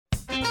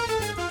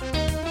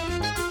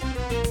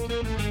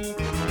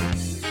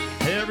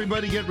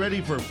everybody, get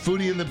ready for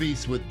Foodie and the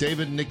Beast with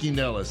David and Nycci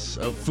Nellis.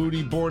 A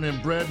foodie born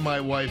and bred, my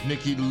wife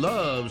Nycci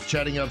loves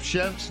chatting up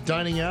chefs,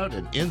 dining out,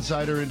 and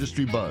insider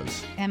industry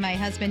buzz. And my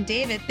husband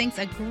David thinks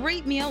a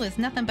great meal is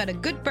nothing but a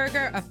good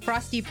burger, a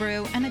frosty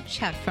brew, and a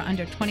check for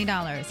under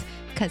 $20.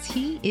 Because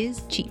he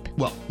is cheap.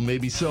 Well,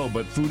 maybe so,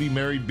 but foodie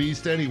married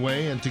beast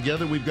anyway, and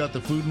together we've got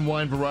the food and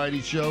wine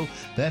variety show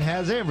that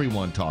has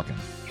everyone talking.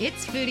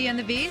 It's Foodie and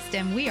the Beast,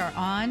 and we are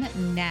on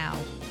now.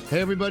 Hey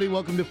everybody,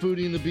 welcome to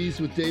Foodie and the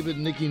Beast with David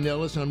and Nycci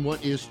Nellis on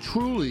what is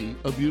truly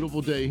a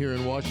beautiful day here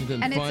in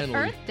Washington. And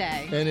finally. It's Earth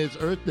Day. And it's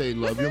Earth Day.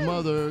 Love your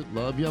mother.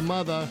 Love your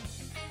mother.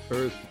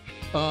 Earth.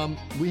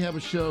 We have a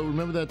show.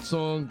 Remember that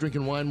song,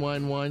 Drinking Wine,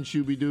 Wine, Wine,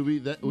 Shooby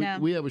Dooby? No.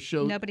 We have a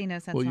show. Nobody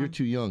knows that Well, song. you're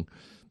too young.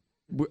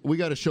 We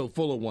got a show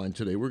full of wine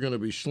today. We're going to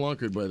be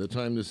schlunkered by the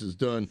time this is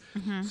done.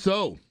 Mm-hmm.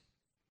 So,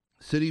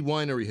 City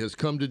Winery has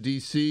come to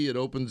D.C. It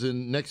opens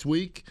in next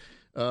week.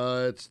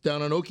 It's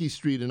down on Oakey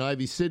Street in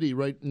Ivy City,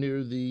 right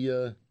near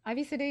the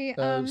Ivy City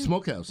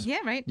Smokehouse. Yeah,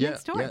 right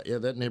next door. Yeah,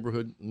 that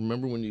neighborhood.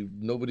 Remember when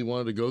nobody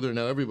wanted to go there?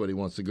 Now everybody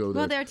wants to go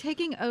there. Well, they're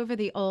taking over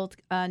the old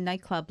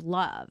nightclub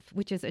Love,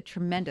 which is a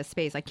tremendous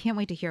space. I can't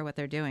wait to hear what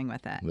they're doing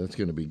with it. That's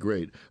going to be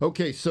great.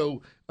 Okay,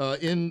 so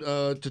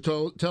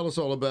to tell us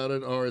all about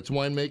it are its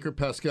winemaker,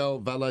 Pascal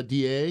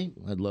Valadier.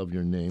 I love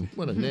your name.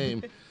 What a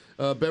name.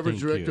 Beverage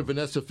director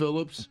Vanessa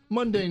Phillips,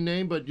 mundane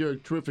name, but you're a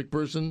terrific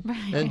person.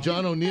 Right. And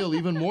John O'Neill,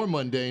 even more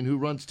mundane, who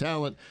runs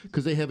talent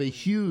because they have a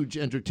huge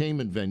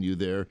entertainment venue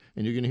there,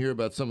 and you're going to hear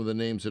about some of the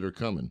names that are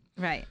coming.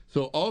 Right.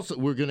 So also,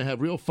 we're going to have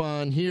real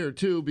fun here,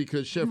 too,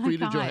 because Chef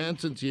Frida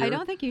Johansson's here. I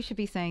don't think you should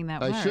be saying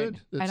that word. I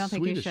should. I don't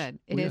think Swedish. You should.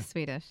 It is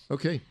Swedish.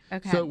 Okay.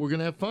 So we're going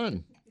to have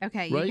fun.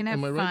 Okay, right? You can have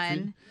Am I fun.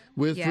 Right,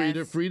 with yes.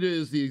 Frida. Frida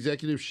is the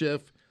executive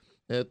chef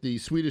at the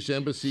Swedish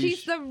Embassy.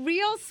 She's the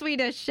real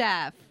Swedish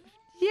chef.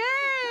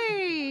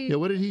 Yay! Yeah,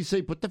 what did he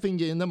say? Put the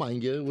finger in the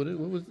manga. What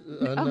was?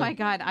 Oh my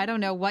God, I don't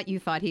know what you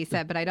thought he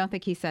said, but I don't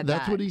think he said that.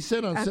 That's what he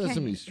said on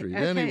Sesame Street.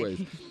 Okay.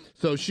 Anyways,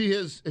 so she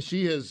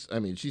has. I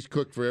mean, she's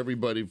cooked for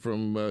everybody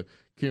from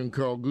King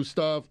Carl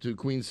Gustaf to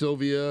Queen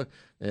Silvia,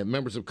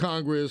 members of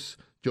Congress,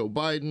 Joe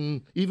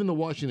Biden, even the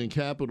Washington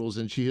Capitals,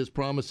 and she has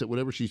promised that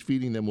whatever she's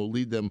feeding them will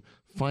lead them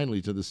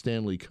finally to the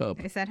Stanley Cup.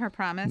 Is that her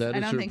promise? That I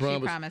is don't her think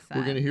promise. she promised that.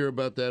 We're going to hear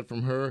about that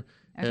from her.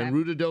 Okay. And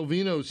Ruta del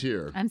Vino's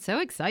here. I'm so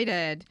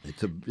excited.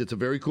 It's a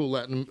very cool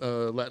Latin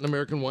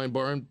American wine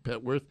bar in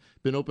Petworth.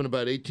 Been open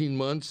about 18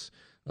 months.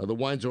 The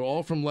wines are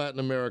all from Latin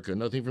America,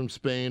 nothing from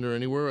Spain or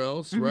anywhere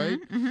else, right?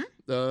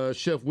 Mm-hmm.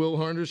 Chef Will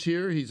Harner's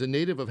here. He's a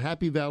native of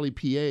Happy Valley,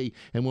 PA.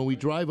 And when we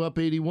drive up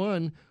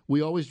 81,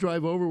 we always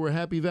drive over where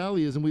Happy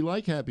Valley is, and we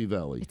like Happy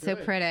Valley. It's so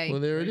pretty. Well,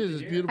 there it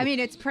is. It's beautiful. I mean,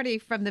 it's pretty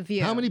from the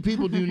view. How many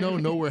people do you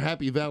know where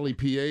Happy Valley,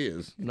 PA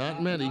is?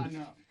 Not many.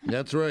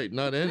 That's right,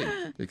 not any,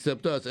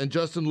 except us. And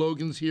Justin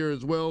Logan's here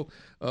as well.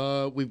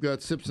 We've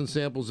got sips and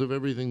samples of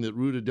everything that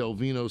Ruta del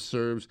Vino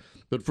serves.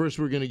 But first,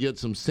 we're going to get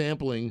some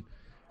sampling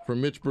from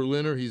Mitch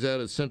Berliner. He's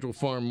out at Central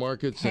Farm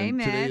Markets, hey, and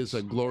Mitch. Today is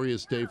a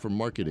glorious day for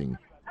marketing.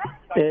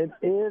 It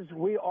is.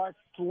 We are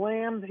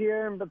slammed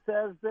here in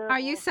Bethesda.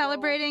 Are you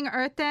celebrating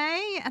Earth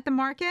Day at the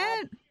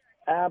market?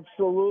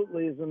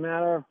 Absolutely. As a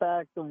matter of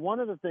fact, one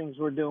of the things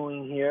we're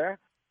doing here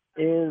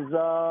is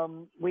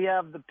we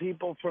have the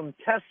people from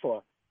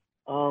Tesla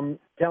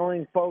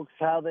telling folks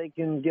how they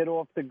can get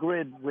off the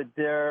grid with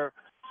their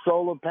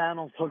solar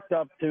panels hooked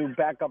up to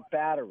backup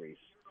batteries.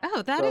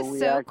 Oh, that is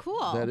so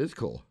cool. That is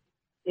cool.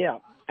 Yeah.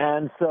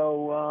 And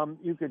so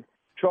you could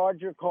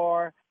charge your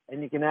car,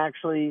 and you can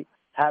actually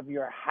have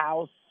your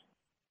house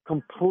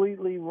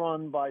completely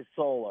run by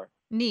solar.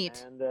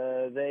 Neat.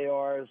 And they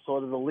are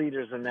sort of the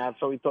leaders in that,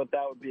 so we thought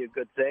that would be a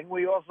good thing.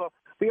 We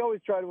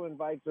always try to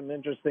invite some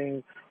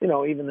interesting,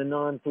 even the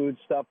non-food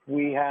stuff.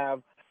 We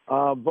have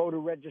voter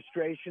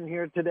registration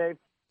here today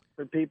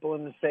for people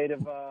in the state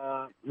of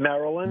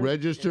Maryland.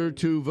 Register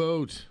to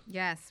vote.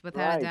 Yes,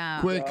 without a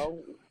doubt. Quick. So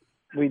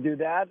we do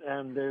that,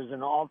 and there's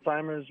an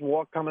Alzheimer's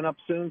walk coming up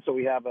soon, so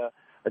we have a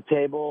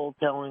table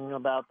telling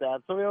about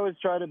that. So we always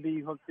try to be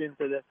hooked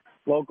into the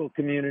local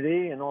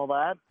community and all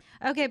that.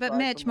 Okay, but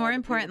Mitch, more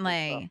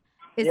importantly,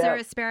 is there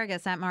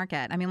asparagus at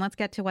market? I mean, let's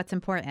get to what's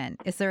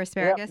important. Is there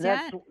asparagus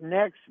yet?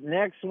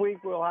 Next week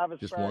we'll have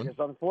asparagus.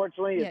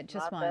 Unfortunately, it's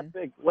just not one. that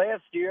big.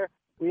 Last year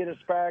we had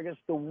asparagus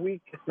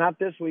not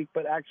this week,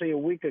 but actually a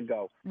week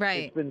ago.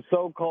 Right. It's been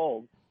so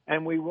cold.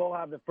 And we will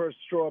have the first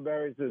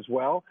strawberries as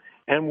well.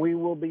 And we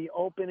will be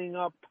reopening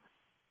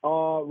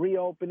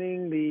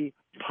the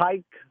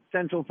Pike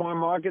Central Farm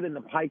Market in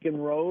the Pike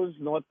and Rose,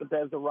 North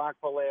Bethesda,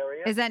 Rockville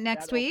area. Is that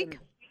next week?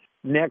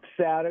 Next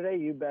Saturday,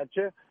 you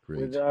betcha.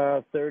 Great.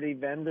 With 30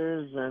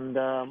 vendors and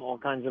all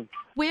kinds of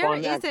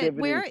fun activities.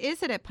 Where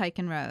is it at Pike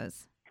and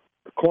Rose?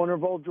 Corner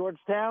of Old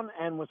Georgetown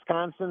and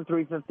Wisconsin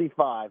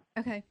 355.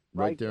 Okay.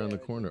 Right there in the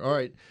corner. All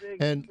right.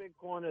 Big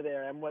corner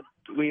there. And what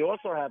we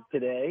also have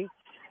today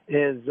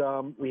is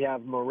we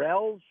have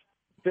morels,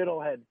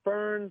 fiddlehead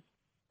ferns,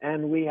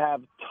 and we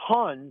have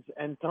tons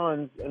and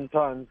tons and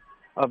tons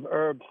of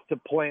herbs to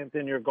plant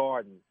in your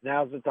garden.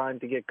 Now's the time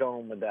to get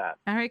going with that.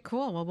 All right,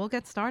 cool. Well, we'll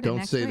get started Don't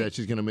next say week. that.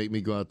 She's going to make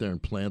me go out there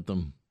and plant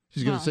them.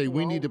 She's going to say,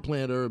 we need to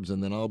plant herbs,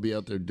 and then I'll be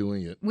out there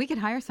doing it. We could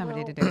hire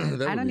somebody to do it.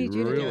 That I don't would be need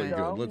you to do really it.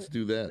 good. Let's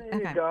do that.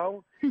 There you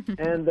go.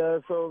 And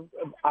so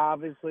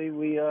obviously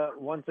we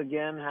once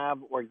again have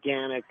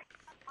organic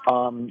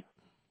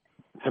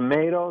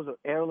tomatoes,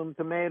 heirloom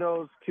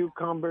tomatoes,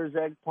 cucumbers,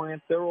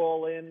 eggplants. They're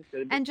all in.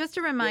 And just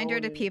a reminder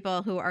to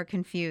people who are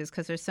confused,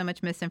 because there's so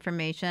much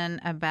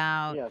misinformation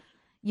about,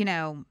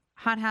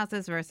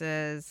 hothouses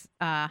versus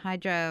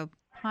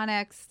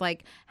hydroponics.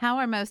 Like, how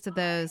are most of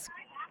those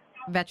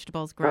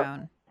vegetables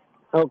grown?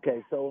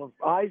 Okay, so if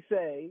I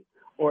say,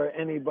 or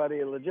anybody,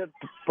 a legit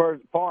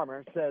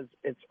farmer says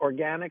it's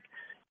organic,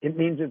 it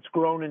means it's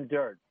grown in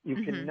dirt.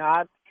 You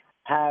cannot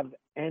have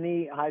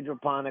any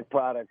hydroponic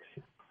products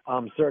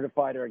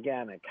certified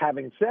organic.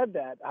 Having said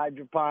that,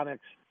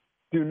 hydroponics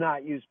do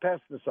not use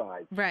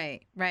pesticides.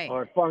 Right.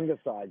 Or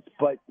fungicides,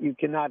 but you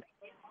cannot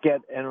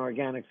get an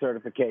organic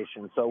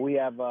certification. So we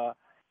have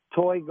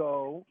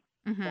Toygo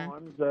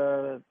Farms,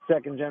 the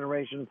second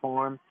generation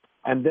farm,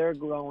 and they're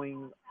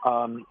growing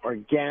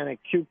organic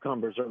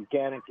cucumbers,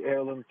 organic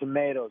heirloom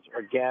tomatoes,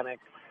 organic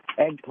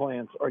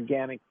eggplants,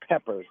 organic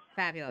peppers,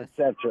 fabulous,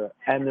 etc.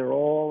 And they're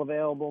all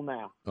available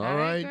now. All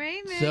right.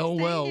 Great, Mitch. Sell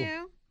well. Thank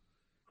you.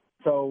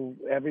 So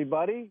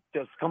everybody,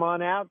 just come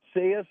on out,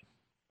 see us,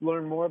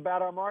 learn more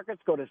about our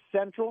markets. Go to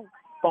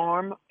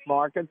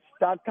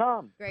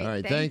centralfarmmarkets.com. Great. All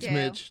right. Thank Thanks, you.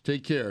 Mitch.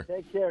 Take care.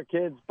 Take care,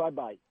 kids.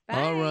 Bye-bye.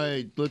 Bye. All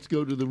right, let's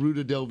go to the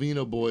Ruta del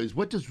Vino, boys.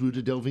 What does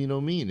Ruta del Vino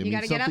mean? It You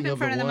means gotta get up something in of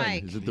front the of the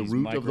wine. mic. Is it the These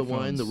route of the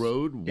wine, the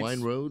microphones. road,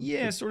 wine road?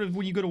 Yeah, sort of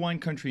when you go to wine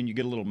country and you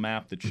get a little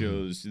map that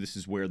shows this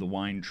is where the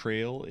wine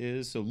trail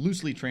is. So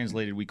loosely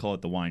translated, we call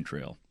it the wine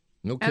trail.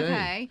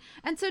 Okay.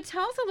 And so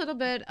tell us a little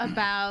bit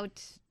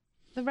about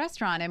the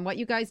restaurant and what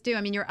you guys do.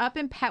 I mean, you're up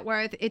in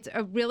Petworth. It's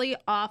a really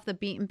off the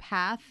beaten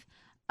path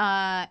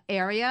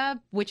area,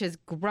 which is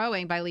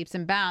growing by leaps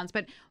and bounds.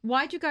 But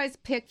why'd you guys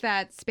pick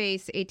that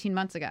space 18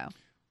 months ago?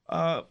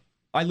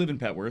 I live in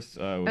Petworth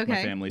with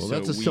my family. Well, so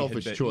that's a we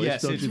selfish choice.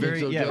 Yes, don't it's you think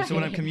very. so, Yeah, Jeff? so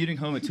when I'm commuting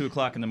home at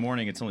 2:00 in the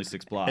morning, it's only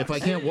 6 blocks. If I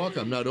can't walk,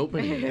 I'm not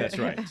opening it. That's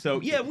right.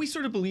 So yeah, we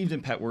sort of believed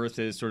in Petworth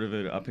as sort of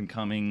an up and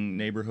coming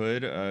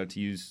neighborhood, to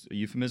use a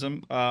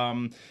euphemism.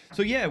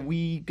 So yeah,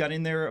 we got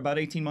in there about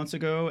 18 months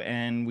ago,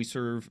 and we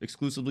serve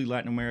exclusively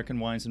Latin American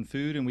wines and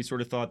food. And we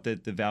sort of thought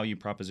that the value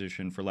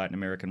proposition for Latin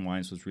American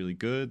wines was really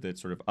good. That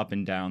sort of up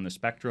and down the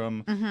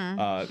spectrum,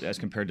 as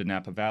compared to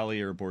Napa Valley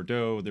or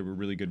Bordeaux, there were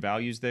really good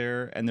values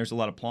there. And there's a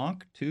lot of Planck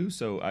too.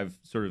 So I've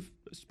sort of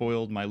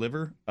spoiled my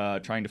liver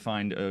trying to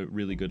find a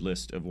really good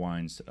list of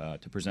wines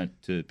to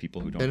present to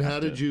people who don't. And have how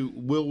did you,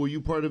 Will, were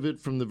you part of it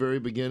from the very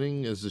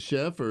beginning as a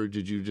chef, or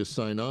did you just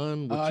sign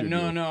on? What's your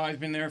deal? No, I've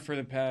been there for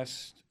the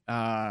past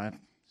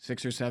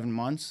 6 or 7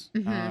 months.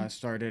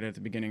 Started at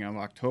the beginning of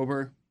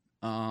October,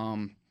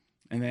 and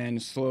then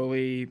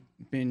slowly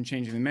been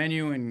changing the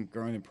menu and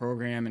growing the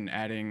program and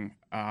adding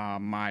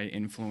my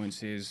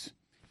influences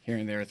here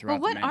and there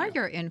throughout Well, what the menu. are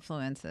your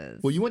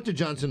influences? Well, you went to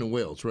Johnson &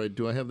 Wales, right?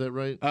 Do I have that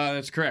right?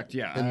 That's correct,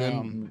 yeah. And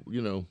then,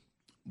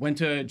 Went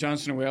to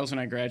Johnson & Wales and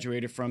I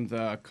graduated from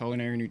the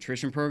culinary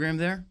nutrition program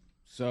there.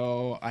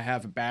 So I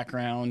have a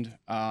background.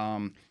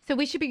 So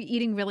we should be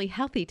eating really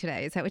healthy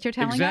today. Is that what you're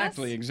telling us?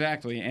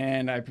 Exactly.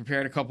 And I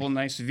prepared a couple of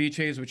nice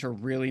ceviches, which are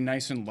really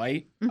nice and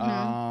light.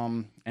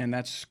 And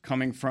that's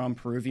coming from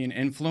Peruvian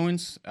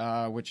influence,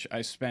 which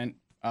I spent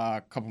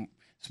a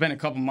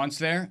couple months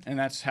there. And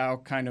that's how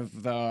kind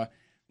of the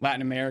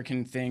Latin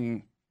American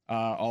thing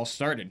all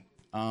started.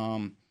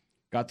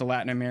 Got the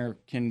Latin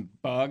American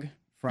bug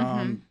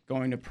from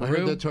going to Peru. I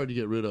heard that's hard to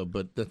get rid of,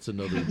 but that's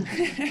another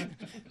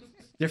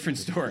different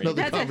story.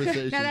 another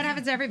conversation. No, that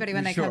happens to everybody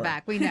when they come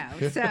back. We know.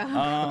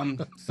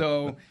 So.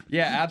 So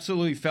yeah,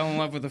 absolutely fell in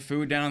love with the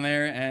food down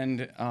there.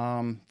 And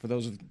for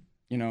those of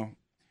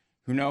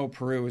who know,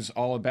 Peru is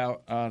all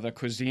about the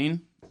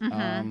cuisine.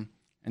 And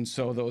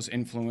so those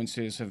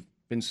influences have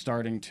been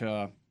starting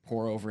to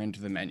pour over into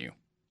the menu.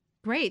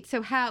 Great.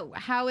 So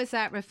how is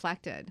that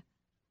reflected?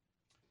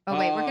 Oh,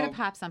 wait, we're going to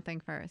pop something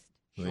first.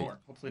 Sure.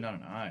 Hopefully not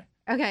an eye.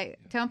 Okay,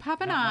 don't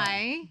pop an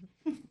eye.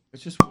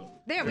 It's just.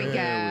 There we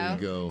There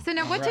we go. So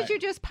now what did you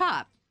just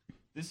pop?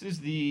 This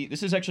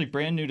is actually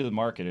brand new to the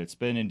market. It's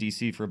been in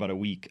DC for about a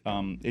week.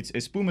 It's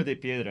Espuma de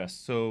Piedras.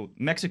 So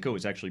Mexico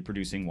is actually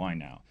producing wine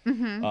now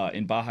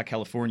in Baja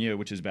California,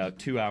 which is about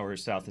 2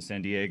 hours south of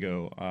San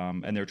Diego,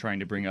 and they're trying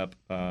to bring up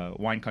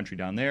wine country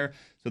down there.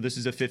 So this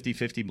is a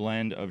 50-50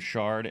 blend of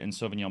Chard and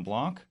Sauvignon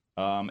Blanc.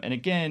 And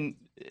again,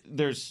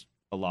 there's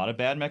a lot of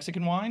bad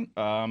Mexican wine,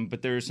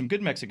 but there's some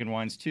good Mexican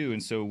wines too.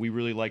 And so we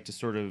really like to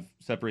sort of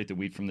separate the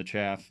wheat from the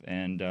chaff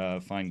and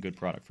find good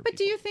product for people. But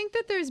do you think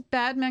that there's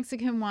bad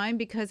Mexican wine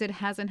because it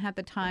hasn't had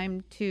the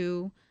time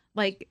to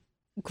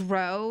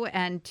grow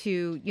and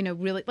to,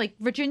 really, like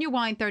Virginia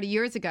wine 30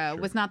 years ago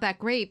was not that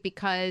great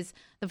because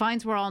the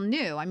vines were all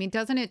new. I mean,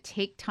 doesn't it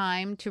take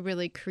time to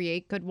really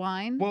create good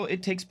wine? Well,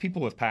 it takes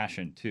people with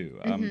passion too.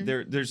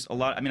 There's a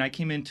lot. I mean, I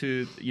came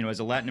into, as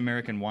a Latin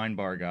American wine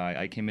bar guy,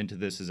 I came into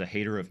this as a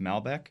hater of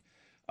Malbec.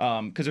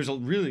 Because there's a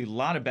really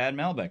lot of bad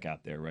Malbec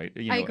out there, right?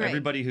 You know, I agree.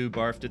 everybody who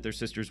barfed at their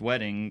sister's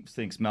wedding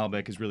thinks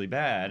Malbec is really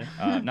bad.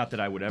 Not that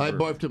I would ever. I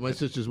barfed at my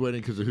sister's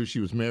wedding because of who she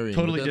was marrying.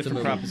 Totally but that's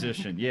different another-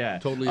 proposition, yeah.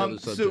 Totally other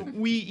So subject.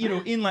 we, you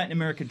know, in Latin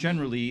America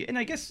generally, and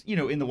I guess, you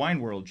know, in the wine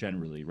world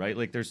generally, right?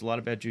 Like there's a lot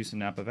of bad juice in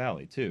Napa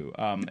Valley too.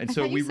 And I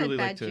so thought we you said really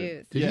bad like to.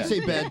 Jews. Did you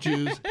say bad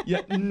Jews?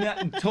 Yeah,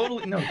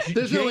 totally no.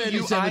 There's no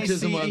J-U-I-C-E.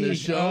 anti-Semitism on this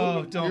show.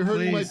 Oh, don't You're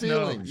hurting my please,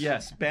 no. feelings.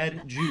 Yes,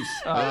 bad juice.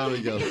 There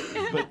we go.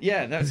 But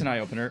yeah, that's an eye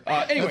opener.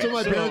 Anyway, That's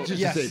what my parents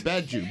used yes. to say.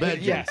 Bad Jew.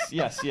 Bad Jew.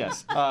 Yes.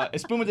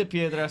 Espuma de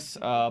Piedras,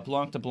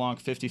 Blanc de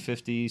Blanc,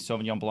 50-50,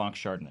 Sauvignon Blanc,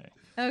 Chardonnay.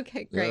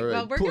 Okay, great. All right.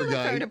 Well, we're Poor going to look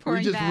guy. forward to We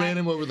pouring just that. ran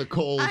him over the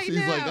coals. I He's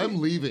like, know. I'm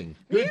leaving.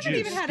 We Good haven't juice.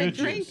 even had a good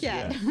drink juice.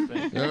 yet.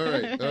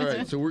 Yes. All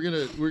right. So we're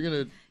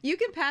gonna You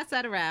can pass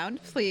that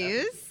around,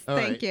 please. All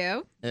Thank right.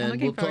 you. I'm and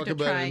looking we'll forward talk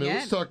to about it in a trying minute. it.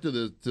 Let's talk to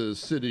the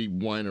City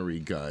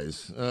Winery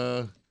guys.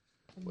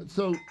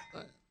 So,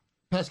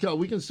 Pascal,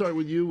 we can start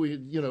with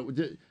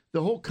you.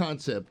 The whole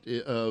concept.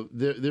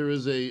 There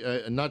is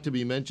a not to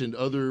be mentioned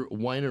other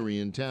winery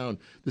in town.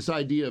 This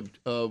idea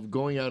of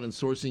going out and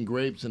sourcing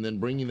grapes and then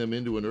bringing them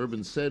into an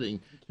urban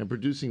setting and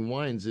producing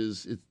wines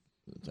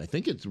I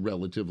think it's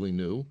relatively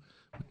new.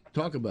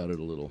 Talk about it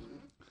a little.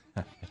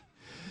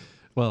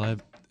 Well,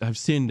 I've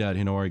seen that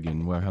in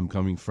Oregon, where I'm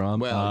coming from.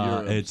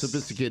 Well, you're a it's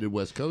sophisticated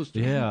West Coaster.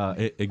 Yeah,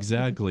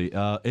 exactly.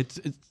 It's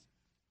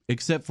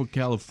except for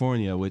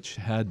California, which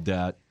had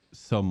that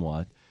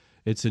somewhat.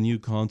 It's a new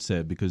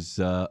concept because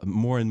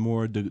more and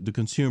more the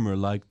consumer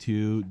like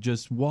to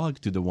just walk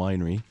to the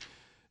winery,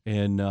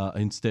 and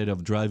instead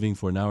of driving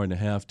for an hour and a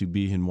half to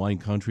be in wine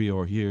country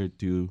or here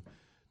to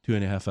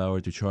 2.5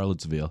 hours to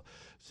Charlottesville.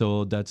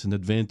 So that's an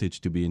advantage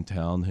to be in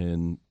town,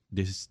 and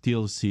they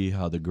still see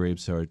how the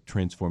grapes are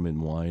transformed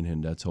in wine,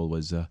 and that's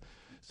always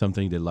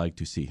something they like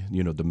to see,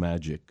 the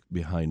magic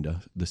behind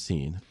the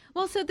scene.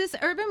 Well, so this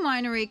urban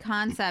winery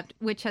concept,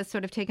 which has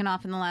sort of taken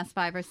off in the last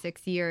 5 or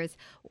 6 years,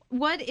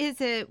 what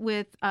is it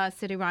with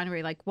City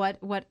Winery? Like, what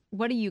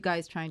are you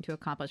guys trying to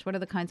accomplish? What are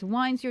the kinds of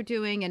wines you're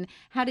doing, and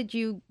how did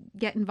you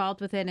get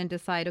involved with it and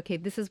decide, okay,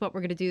 this is what we're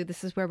going to do,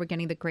 this is where we're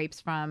getting the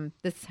grapes from,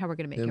 this is how we're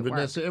going to make And it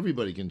Vanessa, work?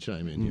 everybody can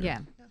chime in here. Yeah.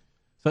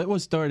 So it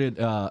was started,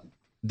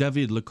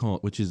 David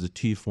Lecomte, which is the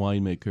chief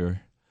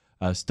winemaker,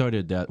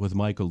 started that with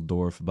Michael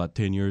Dorf about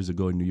 10 years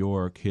ago in New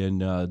York,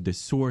 and they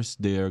sourced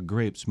their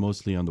grapes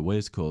mostly on the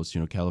West Coast,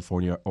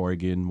 California,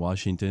 Oregon,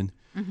 Washington.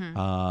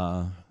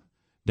 Mm-hmm.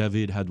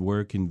 David had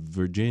worked in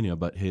Virginia,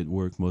 but he had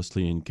worked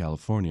mostly in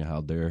California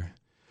out there.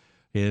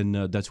 And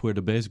that's where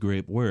the best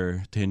grape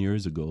were 10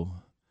 years ago.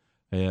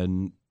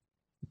 And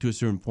to a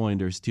certain point,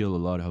 there's still a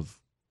lot of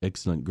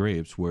excellent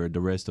grapes where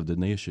the rest of the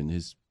nation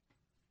is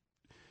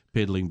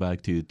pedaling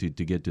back to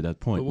get to that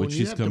point, But when which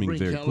you is have to coming bring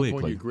very California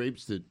quickly.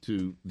 grapes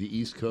to the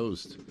East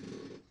Coast,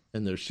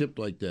 and they're shipped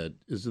like that,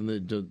 does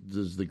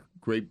the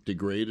grape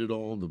degrade at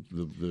all?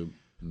 The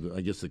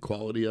I guess the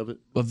quality of it.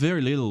 But very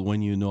little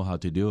when you know how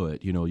to do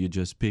it. You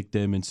just pick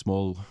them in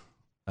small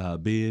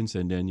bins,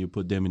 and then you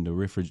put them in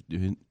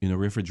a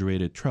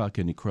refrigerated truck,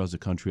 and you cross the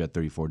country at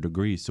 34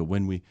 degrees. So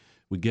when we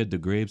get the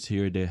grapes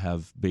here, they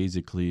have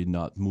basically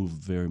not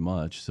moved very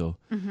much. So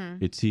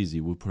it's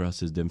easy. We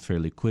process them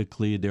fairly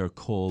quickly. They're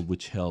cold,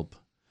 which help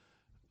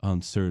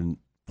on certain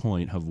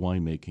point of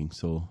winemaking.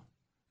 So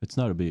it's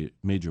not a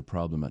major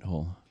problem at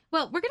all.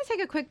 Well, we're going to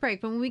take a quick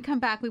break, but when we come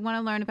back, we want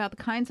to learn about the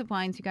kinds of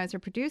wines you guys are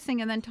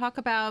producing and then talk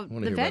about I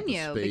wanna the hear about the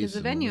venue, space because the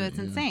and venue all is that,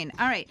 yeah. insane.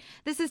 All right.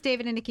 This is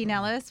David and Nycci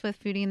Nellis with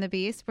Foodie and the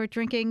Beast. We're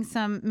drinking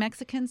some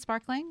Mexican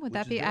sparkling. Would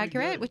that be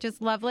accurate? Which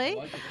is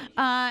lovely.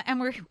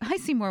 And I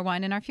see more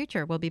wine in our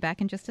future. We'll be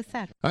back in just a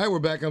sec. All right, we're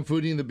back on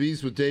Foodie and the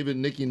Beast with David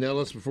and Nycci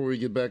Nellis. Before we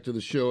get back to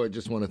the show, I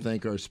just want to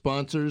thank our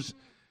sponsors.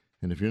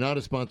 And if you're not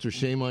a sponsor,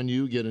 shame on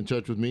you. Get in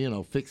touch with me, and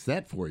I'll fix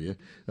that for you.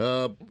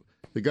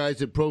 The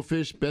guys at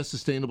ProFish, best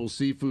sustainable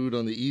seafood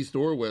on the East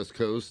or West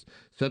Coast.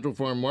 Central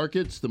Farm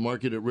Markets, the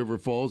market at River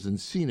Falls in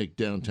scenic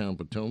downtown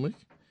Potomac.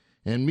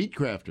 And Meat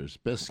Crafters,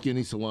 best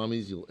skinny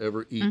salamis you'll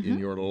ever eat in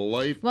your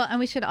life. Well, and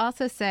we should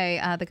also say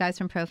the guys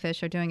from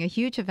ProFish are doing a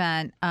huge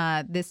event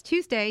this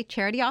Tuesday,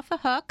 Charity Off the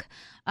Hook.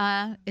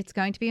 It's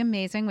going to be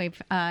amazing. We've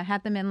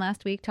had them in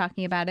last week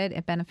talking about it.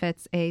 It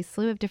benefits a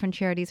slew of different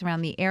charities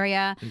around the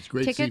area. It's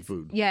great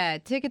seafood. Yeah,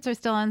 tickets are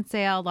still on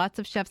sale. Lots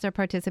of chefs are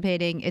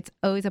participating. It's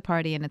always a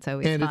party, and it's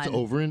always fun. And it's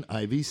over in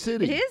Ivy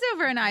City. It is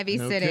over in Ivy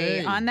City.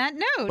 Okay. On that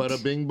note.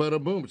 Bada bing,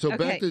 bada boom. So Okay.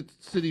 back to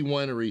City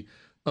Winery.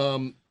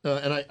 And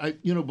I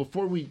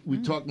before we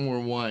talk more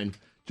wine,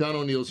 John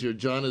O'Neill's here.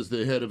 John is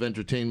the head of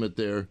entertainment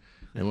there.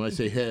 And when I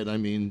say head, I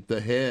mean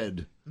the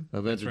head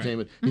of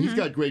entertainment. And he's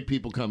got great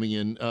people coming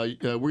in. We're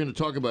going to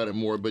talk about it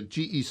more, but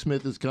G.E.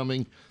 Smith is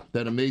coming,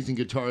 that amazing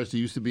guitarist who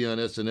used to be on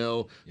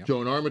SNL. Yep.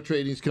 Joan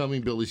Armatrading's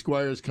coming, Billy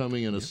Squire's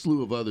coming, and a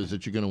slew of others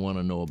that you're going to want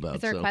to know about.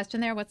 Is there a question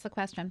there? What's the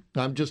question?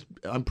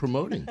 I'm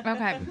promoting.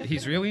 Okay.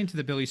 He's really into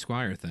the Billy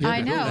Squire thing.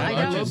 I know.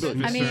 I love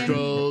Billy. I mean,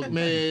 Stroke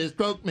me,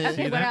 stroke me.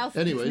 okay, what else?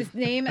 Anyways.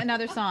 Name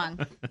another song.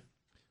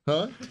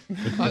 Huh?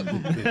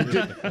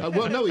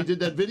 Well, no, he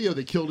did that video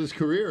that killed his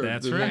career.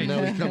 That's right.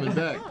 Now he's coming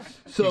back.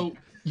 So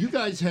you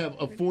guys have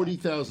a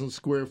 40,000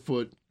 square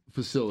foot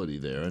facility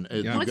there. And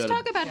Let's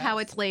talk about how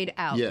it's laid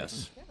out.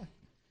 Yes.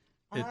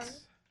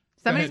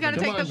 Somebody's got to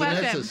take the question.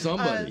 Vanessa,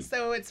 somebody.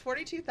 So it's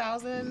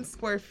 42,000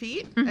 square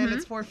feet, and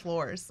it's 4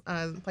 floors.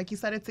 Like you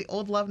said, it's the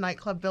Old Love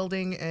nightclub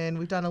building, and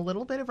we've done a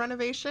little bit of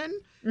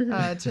renovation.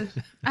 A little?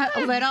 I'm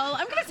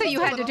going to say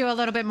you had to do a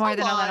little bit more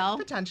than a little.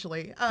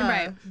 Potentially.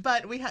 Right.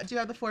 But we do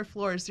have the 4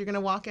 floors. So you're going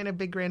to walk in a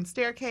big grand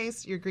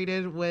staircase. You're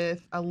greeted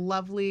with a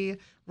lovely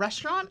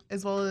restaurant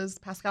as well as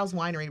Pascal's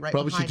Winery right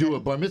Probably should behind do it. a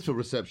bar mitzvah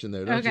reception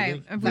there, don't you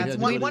think? That's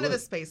one of the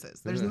spaces.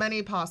 There's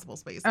many possible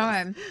spaces.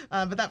 Okay.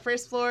 But that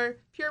first floor,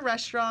 pure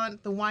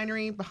restaurant, the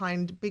winery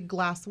behind big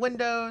glass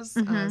windows.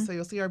 So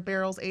you'll see our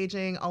barrels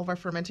aging, all of our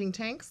fermenting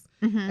tanks,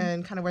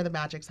 and kind of where the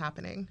magic's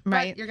happening.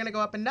 Right. But you're going to go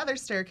up another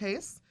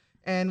staircase,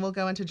 and we'll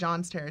go into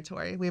John's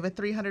territory. We have a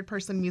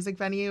 300-person music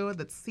venue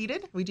that's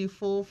seated. We do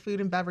full food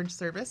and beverage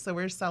service, so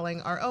we're selling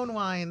our own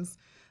wines,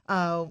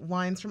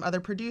 wines from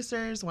other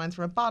producers, wines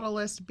from a bottle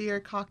list,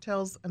 beer,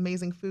 cocktails,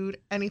 amazing food,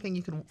 anything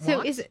you could want.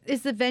 So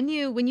is the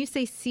venue, when you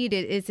say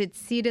seated, is it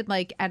seated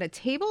like at a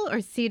table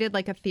or seated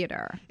like a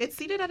theater? It's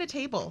seated at a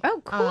table.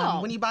 Oh,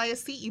 cool. When you buy a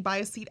seat, you buy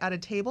a seat at a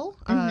table,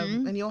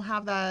 and you'll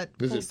have that.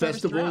 Is full it service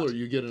festival throughout. or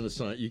you get an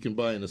assigned? You can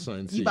buy an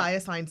assigned seat. You buy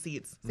assigned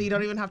seats, so you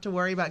don't even have to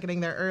worry about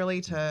getting there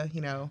early to,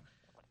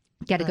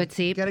 Get a good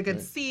seat. get a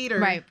good seat or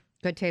Right.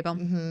 Good table.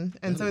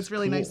 And so it's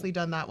really cool. nicely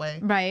done that way.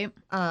 Right.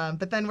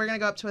 But then we're going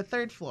to go up to a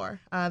third floor.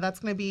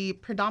 That's going to be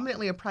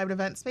predominantly a private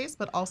event space,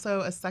 but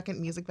also a second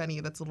music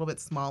venue that's a little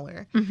bit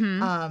smaller.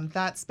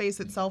 That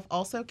space itself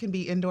also can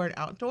be indoor and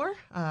outdoor.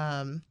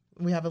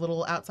 We have a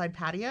little outside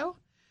patio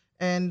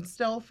and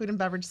still food and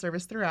beverage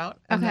service throughout.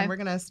 And then we're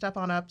going to step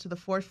on up to the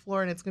 4th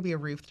floor, and it's going to be a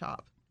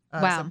rooftop.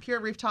 Wow. So pure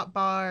rooftop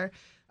bar,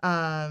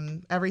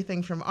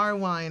 everything from our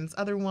wines,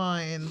 other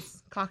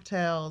wines,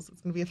 cocktails. It's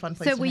going to be a fun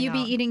place So to will hang you be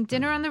out. eating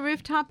dinner on the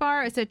rooftop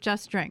bar or is it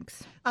just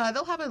drinks?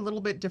 They'll have a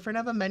little bit different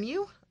of a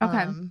menu.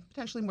 Okay.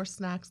 Potentially more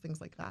snacks,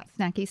 things like that.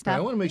 Snacky I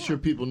stuff? want to make sure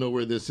people know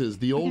where this is.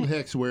 The old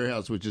Hex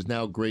warehouse, which is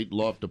now Great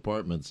Loft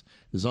Apartments,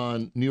 is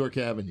on New York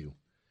Avenue.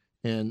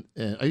 And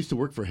I used to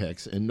work for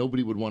Hex, and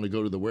nobody would want to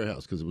go to the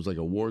warehouse because it was like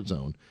a war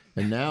zone.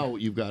 And now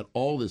you've got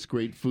all this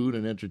great food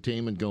and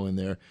entertainment going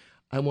there.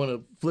 I want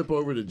to flip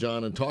over to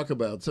John and talk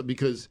about some,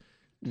 because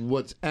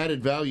what's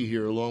added value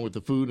here, along with the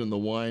food and the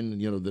wine,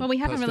 the Well, we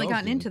haven't really Pascal's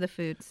gotten doing. into the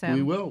food, so.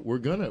 We will. We're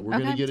gonna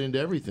Okay. get into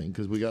everything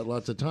because we got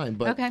lots of time.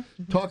 But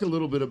talk a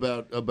little bit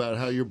about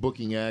how you're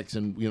booking acts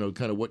and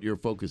kind of what your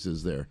focus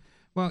is there.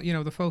 Well,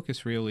 the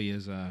focus really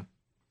is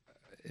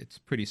it's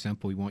pretty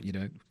simple. We want you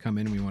to come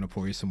in and we want to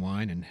pour you some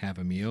wine and have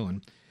a meal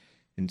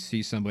and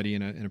see somebody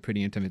in a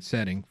pretty intimate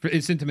setting.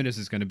 As intimate as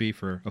it's going to be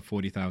for a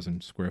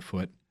 40,000 square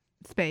foot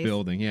Space.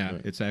 building. Yeah,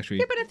 it's actually.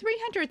 Yeah, but a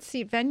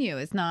 300-seat venue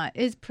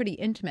is pretty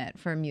intimate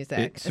for music.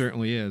 It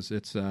certainly is.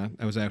 It's. I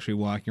was actually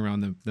walking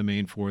around the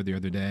main floor the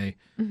other day,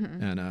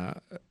 and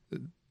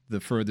the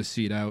furthest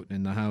seat out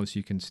in the house,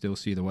 you can still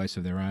see the whites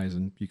of their eyes,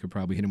 and you could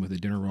probably hit them with a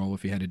dinner roll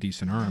if you had a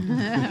decent arm.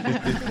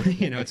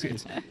 It's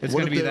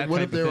going to be that. What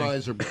type if their of thing.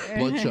 eyes are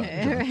bloodshot?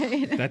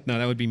 John?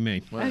 That would be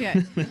me.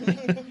 Okay.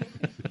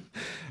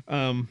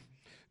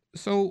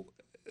 So,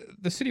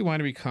 the City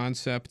Winery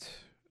concept.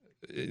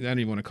 I don't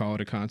even want to call it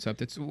a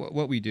concept. It's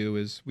what we do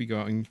is we go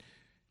out and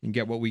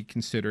get what we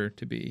consider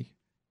to be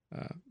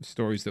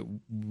stories that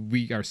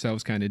we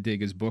ourselves kind of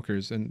dig as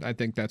bookers, and I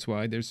think that's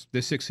why there's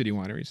 6 city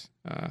wineries.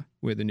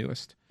 We're the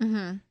newest,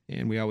 and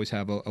we always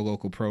have a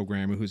local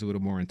programmer who's a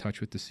little more in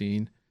touch with the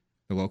scene,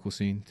 the local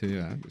scene.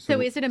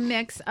 So is it a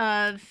mix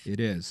of? It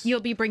is. You'll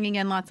be bringing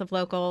in lots of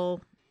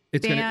local.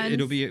 Bands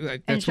it'll be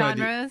that's why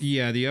genres?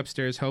 the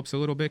upstairs helps a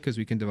little bit because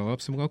we can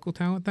develop some local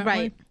talent that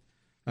way.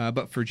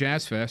 But for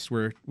Jazz Fest,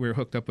 we're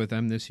hooked up with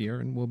them this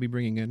year, and we'll be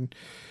bringing in,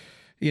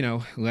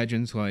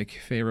 legends like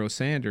Pharaoh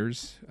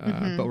Sanders.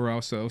 But we're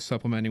also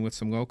supplementing with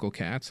some local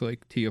cats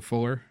like Tia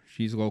Fuller.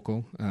 She's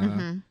local.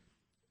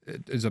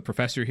 Is a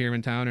professor here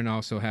in town and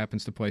also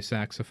happens to play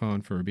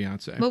saxophone for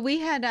Beyonce. Well, we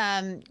had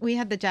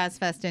the Jazz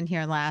Fest in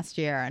here last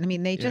year, and I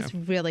mean they just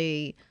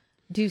really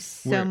do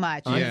so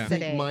much. in the I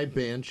city. think my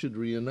band should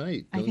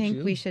reunite. I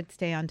think we should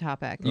stay on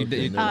topic. Now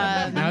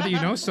that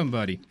you know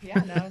somebody.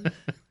 Yeah, no.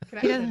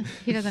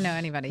 He doesn't know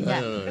anybody. I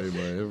Yeah. don't know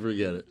anybody.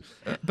 Forget it.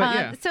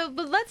 But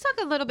But let's talk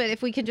a little bit,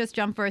 if we can just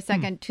jump for a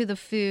second to the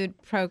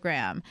food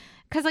program,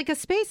 because like a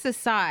space this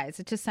size,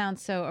 it just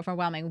sounds so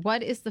overwhelming.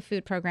 What is the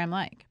food program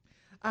like?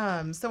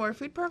 So our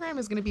food program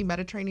is going to be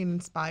Mediterranean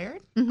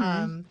inspired.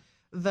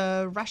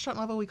 The restaurant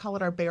level, we call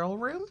it our barrel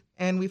room,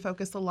 and we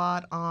focus a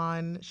lot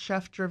on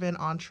chef-driven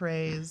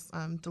entrees,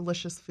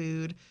 delicious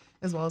food,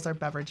 as well as our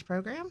beverage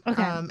program.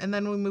 Okay. And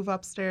then we move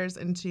upstairs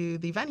into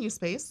the venue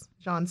space,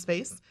 John's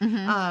space.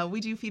 We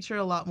do feature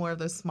a lot more of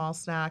those small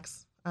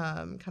snacks,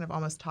 kind of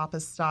almost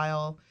tapas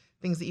style,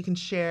 things that you can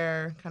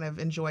share, kind of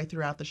enjoy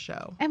throughout the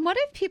show. And what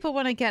if people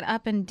want to get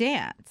up and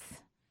dance?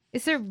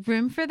 Is there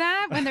room for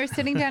that when they're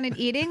sitting down and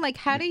eating? Like,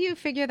 how do you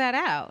figure that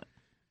out?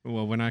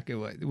 Well, we're not.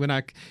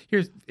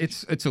 Here's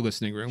it's a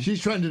listening room.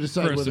 She's trying to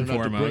decide First whether or and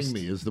not to foremost.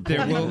 bring me. Is the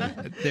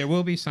point? There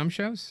will be some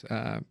shows.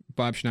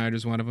 Bob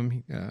Schneider's one of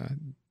them.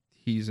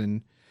 He's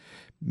in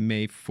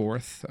May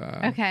 4th.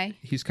 Okay.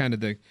 He's kind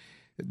of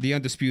the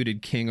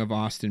undisputed king of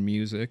Austin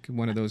music,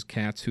 one of those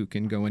cats who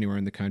can go anywhere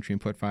in the country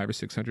and put 500 or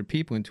 600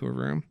 people into a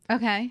room.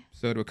 Okay.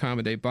 So to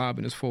accommodate Bob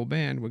and his full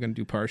band, we're going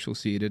to do partial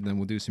seated, and then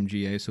we'll do some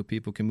GA so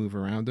people can move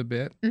around a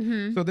bit.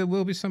 Mm-hmm. So there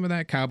will be some of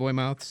that. Cowboy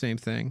Mouth, same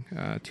thing.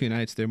 2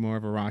 nights, they're more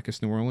of a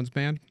raucous New Orleans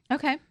band.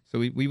 Okay. So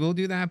we will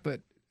do that,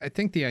 but I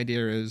think the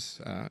idea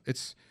is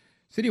it's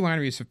City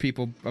Winery is for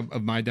people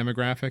of my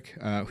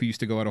demographic who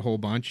used to go out a whole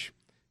bunch,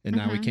 and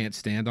now we can't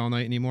stand all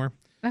night anymore.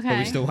 Okay. But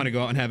we still want to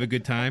go out and have a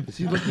good time. Is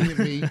he looking at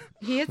me?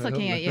 He is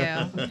looking at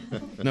you.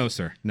 No,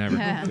 sir, never.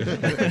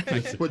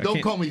 Well,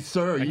 don't call me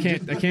sir. I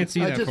can't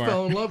see that I just far.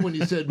 fell in love when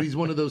you said he's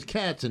one of those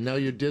cats, and now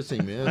you're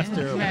dissing me. That's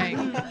terrible.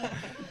 Right.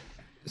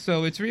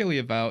 So it's really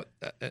about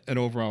an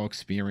overall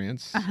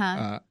experience.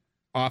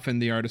 Often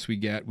the artists we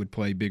get would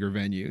play bigger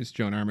venues.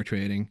 Joan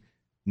Armatrading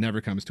never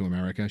comes to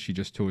America. She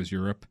just tours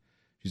Europe.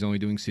 She's only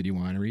doing city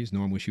wineries.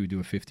 Normally she would do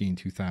a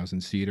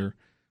 2,000 seater.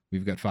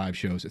 We've got 5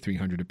 shows at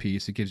 300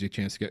 apiece. It gives you a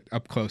chance to get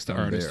up close to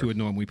artists who would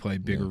normally play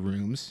bigger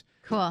rooms.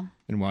 Cool.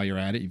 And while you're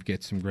at it, you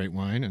get some great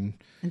wine and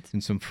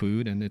some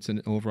food, and it's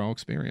an overall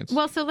experience.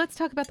 Well, so let's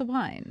talk about the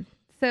wine.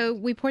 So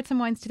we poured some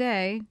wines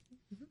today.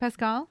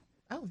 Pascal?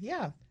 Oh,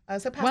 yeah.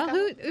 So Pascal.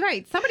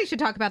 Well, somebody should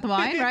talk about the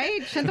wine,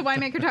 right? Shouldn't the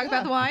winemaker talk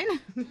about the wine?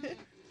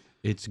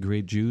 It's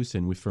great juice,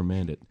 and we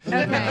ferment it.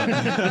 Okay.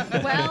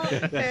 Well,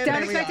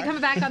 don't expect to come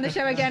back on the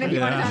show again if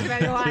you want to talk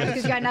about your wine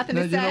because you got nothing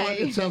to say. You know what?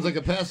 It sounds like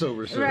a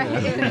Passover story.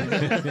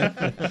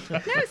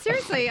 Right. No,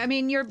 seriously. I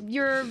mean,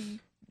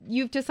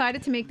 you've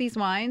decided to make these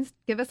wines.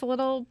 Give us a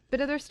little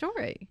bit of their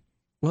story.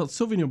 Well,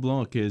 Sauvignon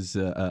Blanc is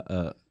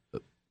a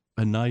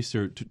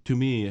nicer, to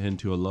me and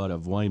to a lot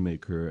of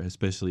winemaker,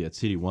 especially at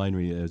City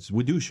Winery, as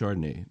we do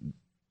Chardonnay.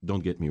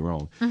 Don't get me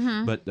wrong,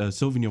 but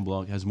Sauvignon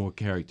Blanc has more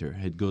character.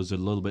 It goes a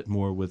little bit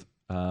more with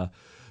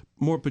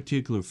more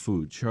particular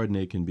food.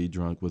 Chardonnay can be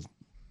drunk with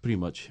pretty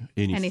much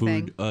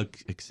anything. Food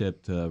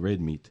except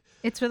red meat.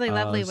 It's really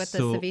lovely with the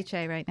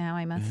ceviche right now,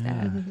 I must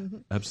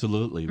add.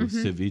 Absolutely, with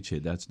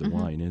ceviche, that's the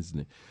wine, isn't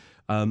it?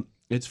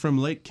 It's from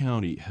Lake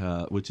County,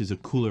 which is a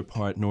cooler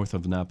part north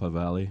of Napa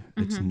Valley.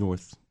 It's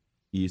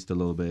northeast a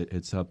little bit.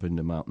 It's up in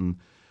the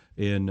mountain.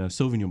 And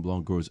Sauvignon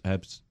Blanc grows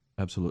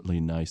absolutely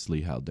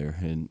nicely out there,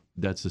 and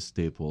that's a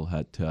staple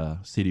at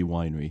City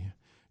Winery.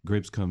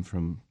 Grapes come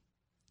from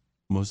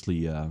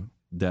mostly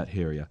that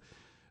area.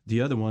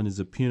 The other one is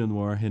a Pinot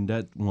Noir, and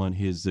that one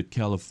is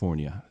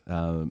California.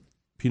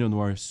 Pinot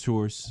Noir is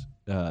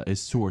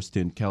sourced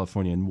in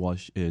California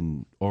and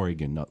in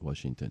Oregon, not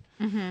Washington.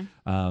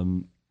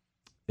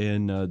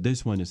 And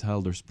this one is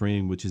Halder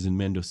Spring, which is in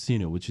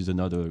Mendocino, which is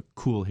another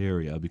cool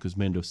area because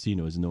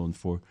Mendocino is known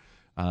for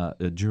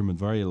a German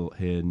varietal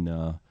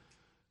and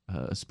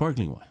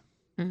sparkling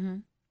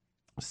wine.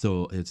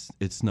 So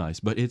it's nice,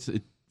 but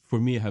for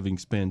me, having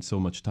spent so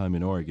much time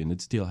in Oregon, it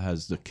still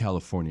has the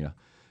California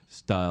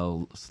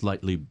style,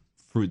 slightly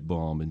fruit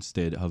bomb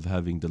instead of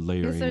having the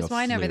layering. There's of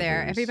wine flavors. over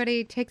there.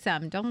 Everybody take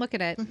some. Don't look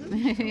at it.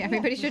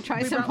 Everybody should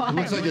try some wine.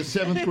 It looks like a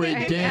 7th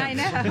grade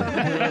dance. I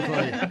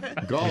know.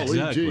 Like, golly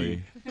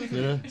Exactly.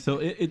 gee. So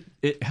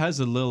it has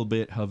a little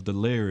bit of the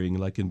layering,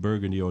 like in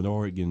Burgundy or in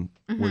Oregon,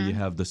 where you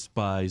have the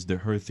spice, the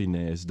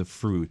earthiness, the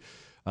fruit.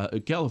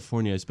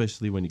 California,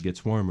 especially when it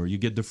gets warmer, you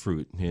get the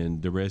fruit,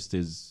 and the rest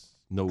is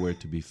nowhere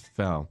to be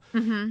found.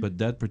 But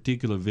that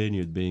particular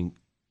vineyard being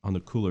on the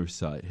cooler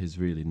side is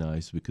really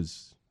nice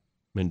because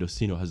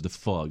Mendocino has the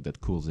fog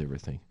that cools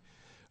everything.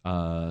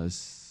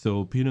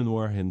 So Pinot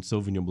Noir and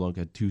Sauvignon Blanc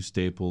are 2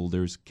 staple.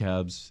 There's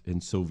Cabs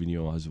and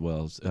Sauvignon as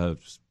well,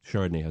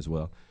 Chardonnay as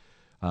well,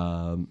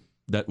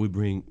 that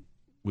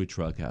we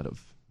truck out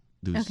of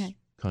this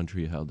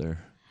country out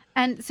there.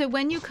 And so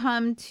when you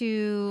come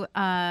to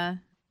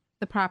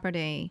the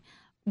property,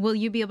 will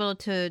you be able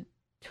to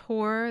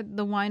tour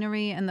the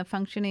winery and the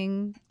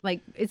functioning?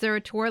 Like, is there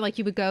a tour like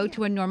you would go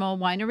to a normal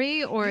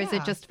winery, or is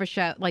it just for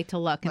show, like to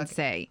look and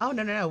see? Oh,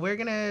 no. We're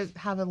going to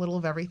have a little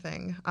of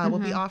everything. We'll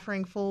be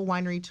offering full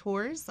winery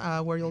tours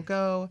where you'll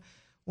go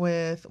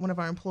with one of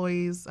our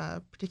employees,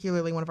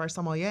 particularly one of our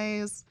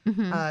sommeliers,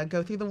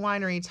 go through the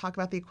winery, talk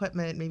about the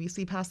equipment, maybe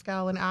see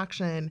Pascal in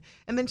action,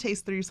 and then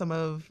taste through some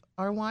of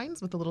our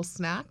wines with a little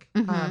snack.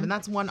 And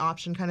that's one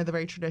option, kind of the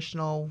very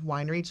traditional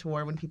winery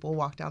tour when people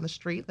walk down the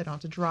street. They don't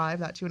have to drive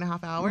that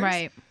 2.5 hours.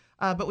 Right.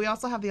 But we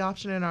also have the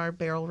option in our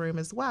barrel room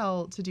as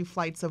well to do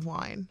flights of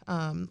wine.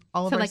 So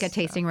like a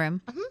tasting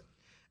room.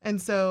 And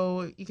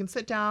so you can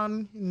sit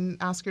down and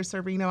ask your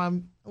server,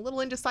 I'm a little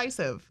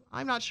indecisive.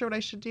 I'm not sure what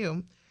I should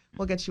do.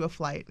 We'll get you a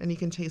flight, and you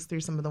can taste through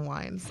some of the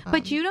wines.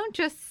 But you don't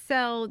just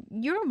sell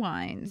your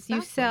wines.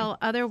 You sell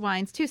other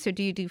wines, too. So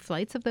do you do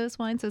flights of those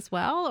wines as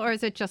well, or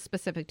is it just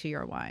specific to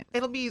your wine?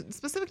 It'll be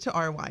specific to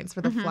our wines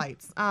for the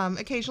flights.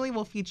 Occasionally,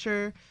 we'll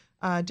feature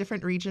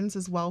different regions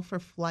as well for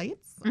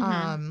flights.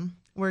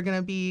 We're going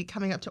to be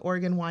coming up to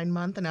Oregon Wine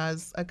Month, and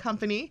as a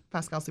company,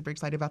 Pascal's super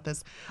excited about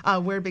this,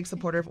 we're a big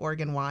supporter of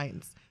Oregon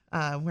wines.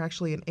 We're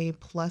actually an A+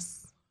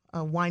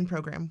 wine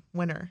program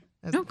winner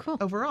cool.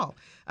 overall.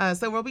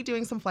 So we'll be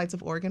doing some flights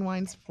of Oregon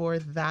wines for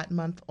that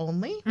month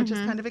only, which is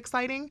kind of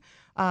exciting.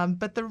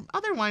 But the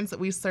other wines that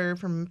we serve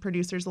from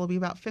producers will be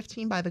about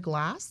 15 by the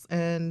glass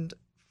and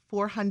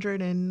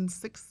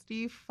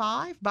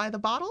 465 by the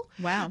bottle.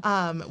 Wow.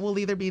 Will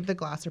either be the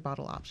glass or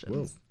bottle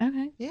options. Whoa.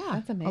 Okay. Yeah.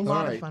 That's amazing. A lot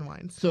All right. of fun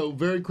wines. So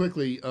very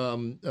quickly,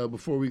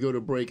 before we go to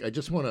break, I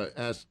just want to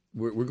ask,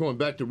 we're going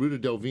back to Ruta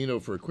del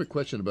Vino for a quick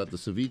question about the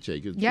ceviche,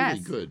 because it's really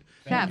good.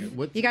 Chef,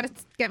 you got to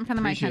get in front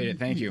of the mic. Appreciate it.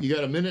 Thank you. You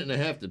got a minute and a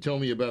half to tell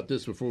me about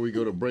this before we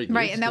go to break.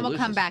 Right, It's and then we'll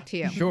come delicious. back to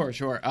you. Sure.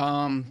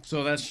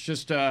 So that's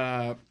just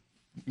very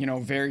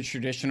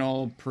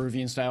traditional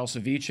Peruvian style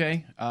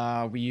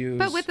ceviche. We use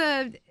But with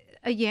a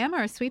yam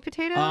or a sweet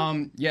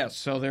potato? Yes,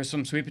 so there's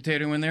some sweet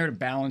potato in there to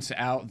balance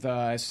out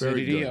the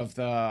acidity good.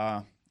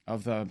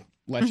 of the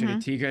leche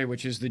de tigre,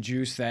 which is the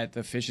juice that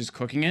the fish is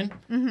cooking in.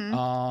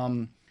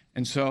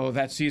 And so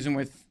that's seasoned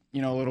with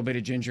a little bit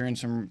of ginger and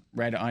some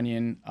red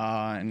onion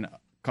and a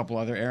couple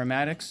other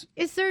aromatics.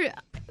 Is there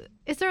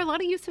a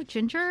lot of use of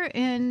ginger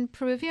in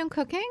Peruvian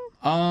cooking?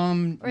 Or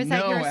Or is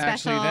that your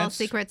special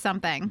secret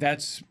something?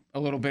 That's a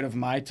little bit of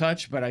my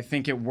touch, but I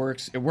think it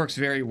works. It works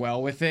very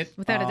well with it.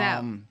 Without a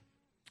doubt.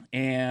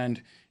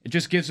 And it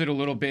just gives it a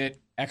little bit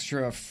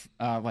extra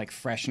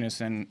freshness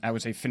and I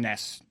would say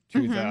finesse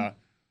to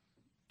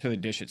the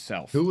dish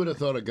itself. Who would have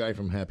thought a guy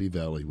from Happy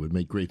Valley would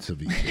make great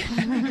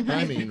ceviche?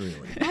 I mean,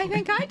 really. I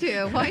think I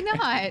do. Why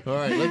not? All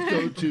right, let's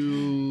go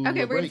to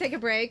Okay, a we're going break. to take a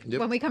break. Yep.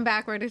 When we come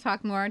back, we're going to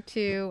talk more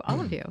to all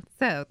of you.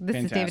 So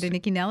this is David and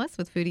Nycci Nellis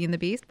with Foodie and the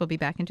Beast. We'll be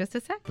back in just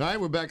a sec. All right,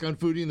 we're back on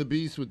Foodie and the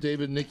Beast with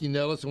David and Nycci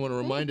Nellis. I want to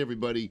remind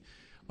everybody,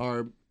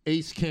 our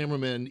ace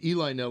cameraman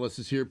Eli Nellis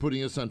is here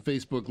putting us on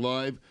Facebook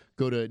Live.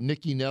 Go to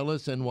Nycci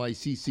Nellis,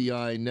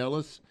 NYCCI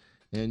Nellis,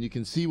 and you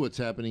can see what's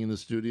happening in the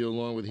studio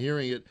along with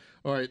hearing it.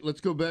 All right, let's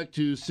go back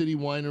to City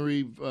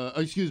Winery.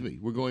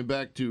 We're going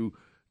back to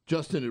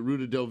Justin at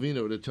Ruta del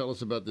Vino to tell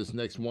us about this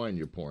next wine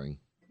you're pouring.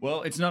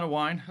 Well, it's not a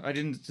wine. I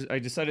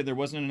decided there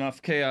wasn't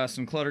enough chaos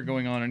and clutter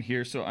going on in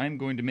here, so I'm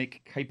going to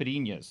make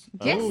caipirinhas.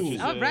 Yes, Which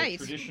is all a right.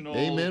 traditional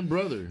Amen,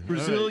 brother.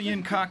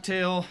 Brazilian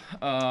cocktail.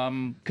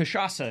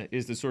 Cachaça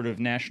is the sort of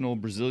national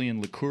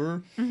Brazilian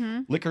liqueur.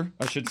 Liquor,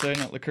 I should say,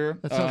 not liqueur.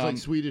 That sounds like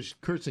Swedish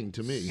cursing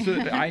to me. So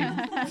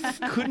I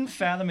couldn't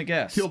fathom a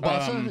guess.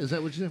 Kielbasa? Is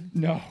that what you said?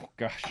 No,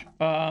 gosh.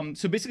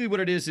 So basically what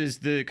it is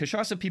the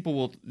cachaça people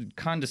will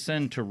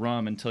condescend to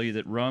rum and tell you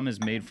that rum is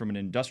made from an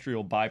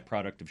industrial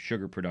byproduct of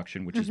sugar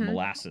production, which is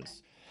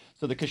molasses.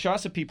 So the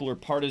cachaça people are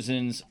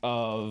partisans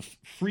of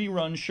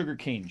free-run sugar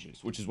cane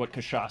juice, which is what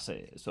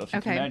cachaça is. So if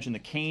you can imagine the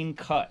cane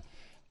cut,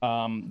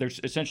 they're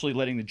essentially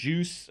letting the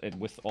juice and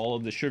with all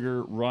of the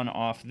sugar run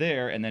off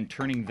there and then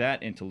turning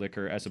that into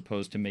liquor as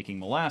opposed to making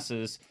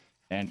molasses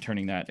and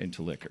turning that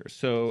into liquor.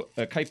 So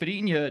a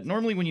caipirinha,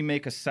 normally when you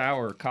make a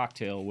sour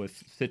cocktail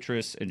with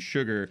citrus and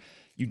sugar,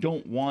 you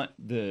don't want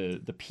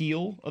the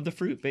peel of the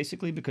fruit,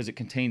 basically, because it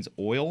contains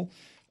oil,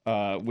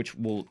 which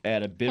will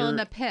add a bitter... Well, and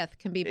the pith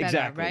can be better,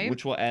 exactly, right?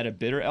 which will add a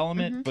bitter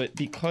element. But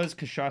because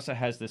cachaça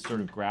has this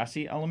sort of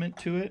grassy element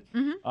to it,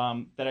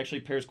 that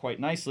actually pairs quite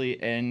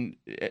nicely. And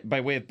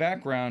by way of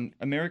background,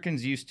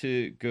 Americans used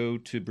to go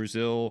to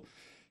Brazil,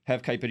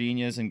 have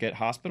caipirinhas, and get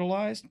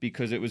hospitalized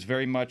because it was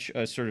very much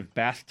a sort of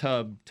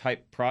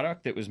bathtub-type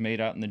product that was made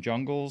out in the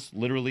jungles,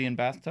 literally in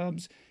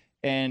bathtubs.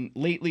 And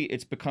lately,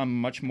 it's become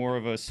much more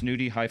of a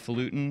snooty,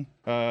 highfalutin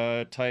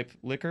type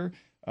liquor.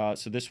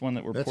 So this one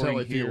that we're That's pouring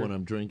how I feel here, when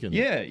I'm drinking.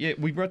 Yeah,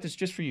 we brought this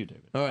just for you,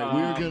 David. All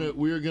right,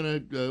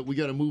 we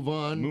got to move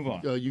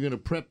on. You're gonna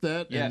prep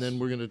that, Yes. and then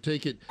we're gonna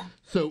take it.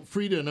 So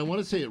Frida, and I want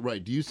to say it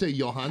right. Do you say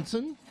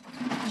Johansson?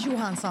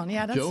 Johansson,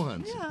 yeah, that's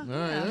Johansson.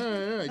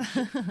 Yeah.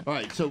 All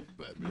right. So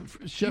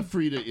Chef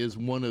Frida is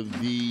one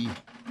of the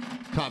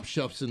top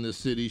chefs in this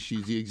city.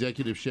 She's the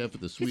executive chef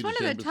at the She's Swedish one of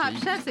the Embassy. top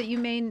chefs that you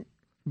may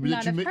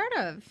not have heard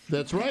of.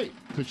 That's right,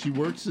 because she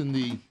works in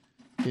the.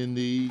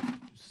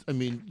 I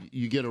mean,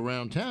 you get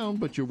around town,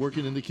 but you're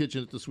working in the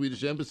kitchen at the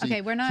Swedish Embassy.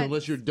 Okay, we're not- So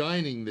unless you're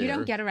dining there, You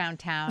don't get around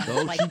town.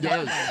 Oh, like she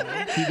that.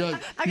 does. She does.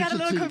 I You got a should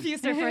little see-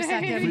 confused there for a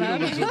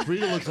second.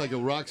 Frida looks like a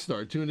rock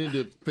star. Tune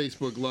into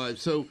Facebook Live.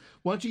 So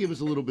why don't you give us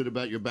a little bit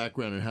about your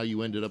background and how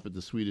you ended up at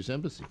the Swedish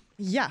Embassy?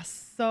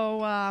 Yes,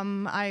 so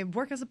I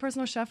work as a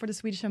personal chef for the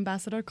Swedish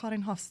ambassador,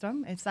 Karin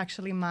Hofström. It's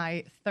actually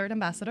my third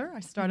ambassador. I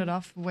started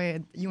off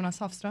with Jonas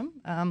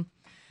Hofström.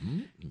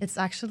 It's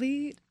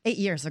actually 8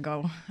 years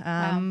ago.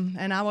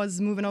 And I was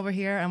moving over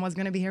here and was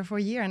going to be here for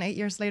a year. And 8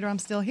 years later, I'm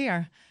still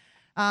here.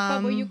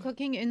 But were you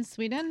cooking in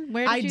Sweden?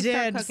 Where did you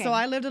start cooking? So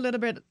I lived a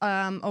little bit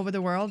over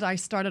the world. I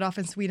started off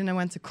in Sweden and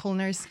went to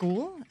culinary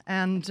school.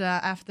 And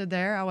after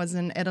there, I was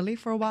in Italy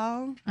for a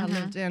while. I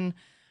lived in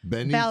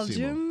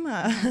Belgium.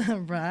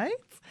 Right.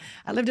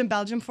 I lived in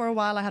Belgium for a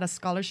while. I had a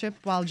scholarship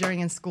while during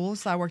in school.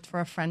 So I worked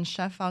for a French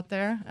chef out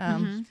there.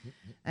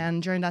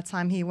 And during that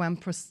time, he won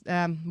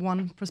Prosper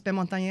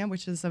Montagnier,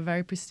 which is a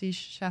very prestige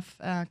chef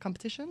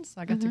competition. So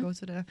I got to go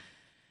to the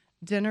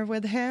dinner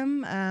with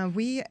him.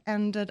 I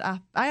ended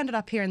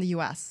up here in the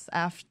U.S.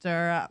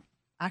 after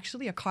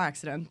actually a car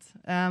accident.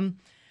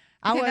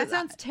 That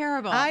sounds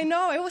terrible. I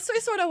know it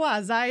sort of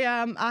was. I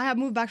have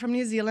moved back from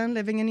New Zealand,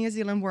 living in New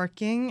Zealand,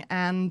 working,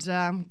 and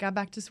got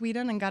back to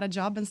Sweden and got a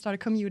job and started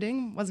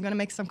commuting. Was going to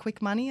make some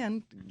quick money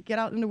and get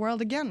out in the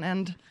world again,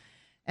 and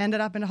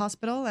ended up in the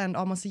hospital. And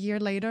almost a year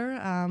later,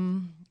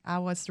 I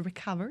was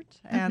recovered,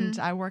 and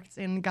I worked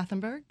in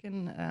Gothenburg,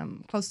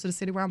 in close to the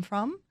city where I'm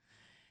from,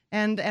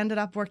 and ended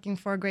up working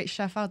for a great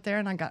chef out there.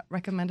 And I got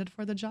recommended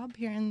for the job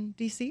here in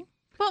DC.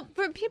 Well,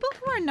 for people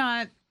who are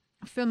not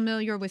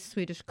familiar with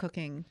Swedish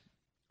cooking,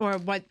 or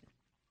what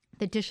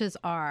the dishes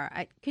are,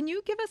 can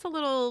you give us a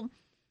little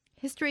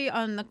history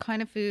on the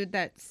kind of food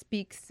that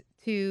speaks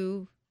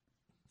to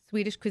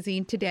Swedish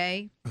cuisine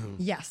today?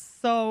 Yes.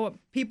 So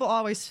people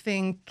always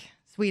think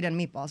Sweden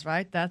meatballs,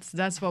 right?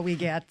 That's what we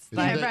get.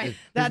 Right.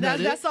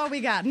 That's all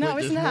we got. No,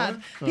 Wait, it's there's not.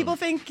 more? Oh. People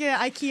think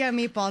IKEA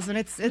meatballs, and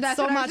it's That's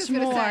so what I was much just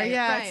gonna more. say.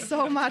 Yeah, Right. it's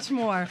so much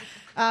more.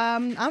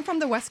 I'm from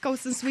the west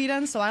coast in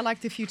Sweden, so I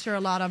like to feature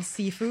a lot of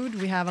seafood.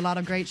 We have a lot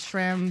of great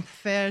shrimp,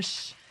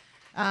 fish,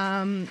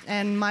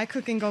 and my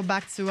cooking go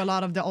back to a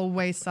lot of the old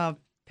ways of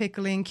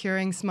pickling,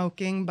 curing,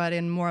 smoking, but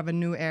in more of a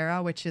new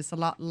era, which is a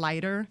lot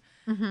lighter.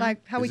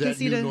 Like how Is we can that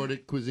see new the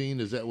Nordic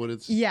cuisine? Is that what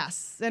it's?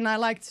 Yes, and I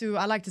like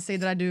to say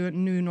that I do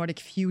new Nordic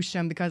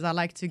fusion because I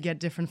like to get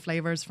different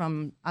flavors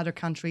from other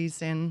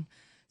countries in.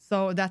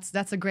 So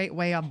that's a great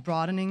way of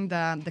broadening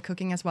the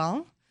cooking as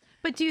well.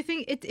 But do you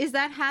think is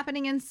that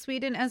happening in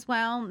Sweden as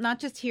well? Not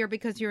just here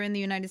because you're in the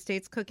United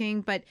States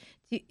cooking, but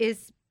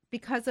is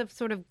because of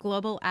sort of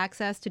global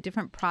access to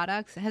different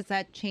products, has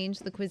that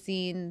changed the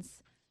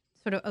cuisine's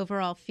sort of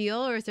overall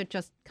feel, or is it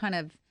just kind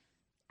of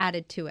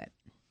added to it?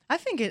 I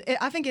think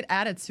it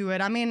added to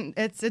it. I mean,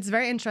 it's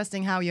very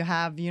interesting how you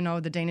have,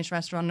 the Danish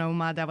restaurant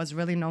Noma that was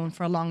really known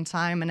for a long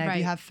time, and then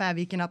you have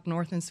Faviken up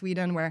north in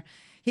Sweden where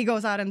he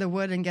goes out in the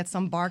wood and gets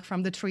some bark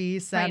from the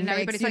trees. Right, and makes,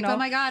 everybody's like, oh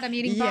my God, I'm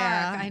eating bark.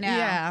 I know.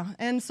 Yeah,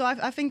 and so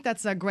I think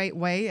that's a great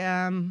way.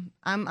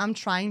 I'm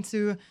trying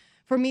to,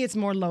 for me, it's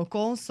more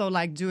local. So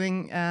like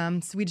doing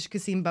Swedish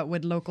cuisine, but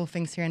with local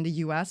things here in the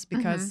U.S.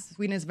 because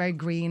Sweden is very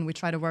green. We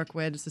try to work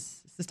with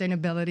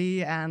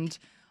sustainability, and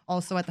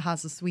also at the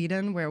House of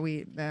Sweden, where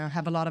we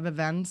have a lot of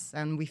events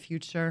and we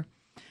feature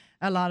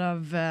a lot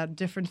of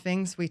different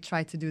things. We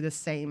try to do the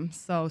same.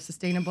 So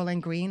sustainable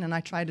and green. And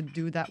I try to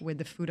do that with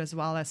the food as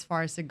well, as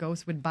far as it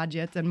goes with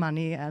budget and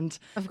money and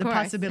Of the course.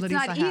 possibilities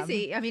It's not I have.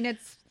 easy. I mean,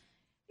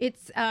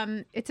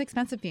 it's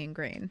expensive being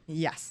green.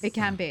 Yes. It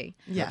can be.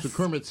 Yes. That's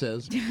what Kermit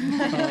says.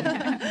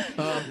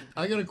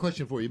 I got a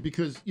question for you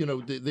because,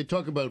 they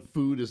talk about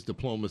food as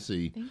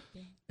diplomacy. Thank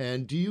you.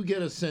 And do you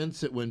get a sense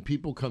that when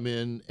people come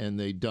in and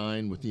they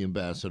dine with the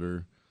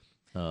ambassador,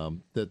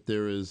 that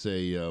there is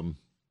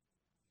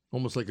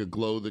almost like a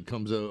glow that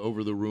comes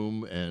over the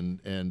room, and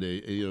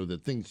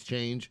that things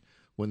change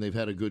when they've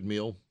had a good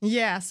meal?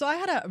 Yeah, so I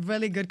had a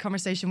really good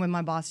conversation with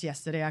my boss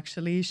yesterday,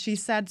 actually. She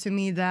said to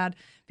me that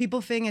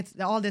people think it's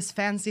all these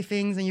fancy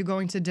things and you're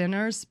going to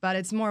dinners, but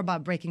it's more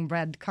about breaking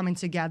bread, coming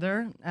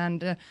together.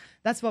 And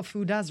that's what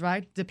food does,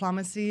 right?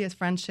 Diplomacy is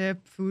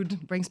friendship.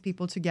 Food brings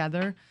people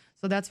together.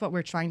 So that's what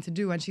we're trying to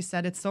do. And she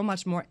said it's so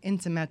much more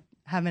intimate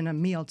having a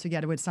meal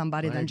together with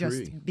somebody than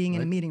just being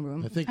in a meeting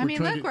room.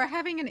 We're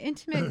having an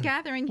intimate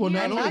gathering well,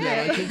 here. not only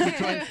that, I think we're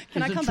trying.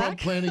 Can I isn't come Trump back?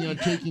 planning on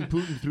taking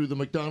Putin through the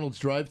McDonald's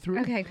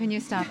drive-through? Okay, can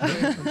you stop?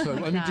 I'm sorry.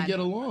 I mean, to God. get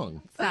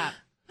along. Stop.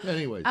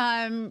 Anyways,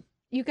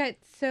 You get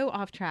so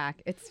off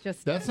track. It's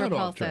just that's not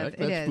off repulsive. track. It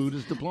That's is. food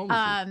as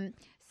diplomacy.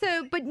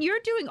 But you're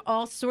doing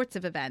all sorts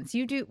of events.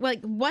 You do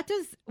what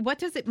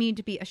does it mean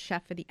to be a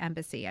chef for the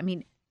embassy? I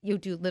mean, you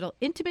do little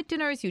intimate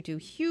dinners, you do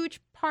huge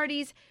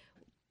parties.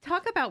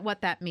 Talk about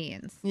what that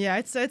means. Yeah,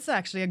 it's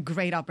actually a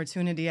great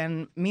opportunity.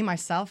 And me,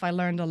 myself, I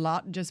learned a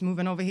lot just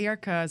moving over here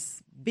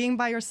because being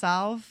by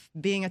yourself,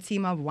 being a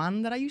team of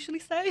one that I usually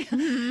say,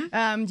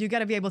 you got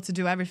to be able to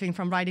do everything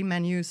from writing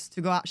menus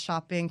to go out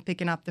shopping,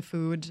 picking up the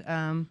food.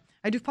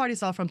 I do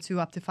parties all from 2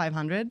 up to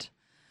 500.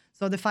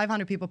 So the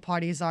 500 people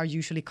parties are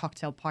usually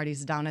cocktail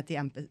parties down at the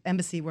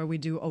embassy where we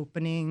do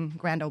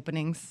grand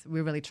openings. We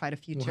really try to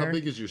feature. Well, how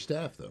big is your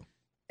staff, though?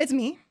 It's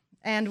me.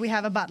 And we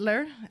have a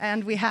butler,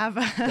 and we have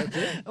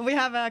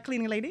a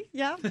cleaning lady,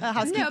 a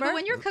housekeeper. No, but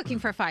when you're cooking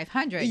for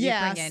 500, you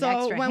bring in so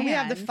extra when we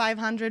have the hands.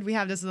 500, we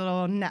have this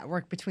little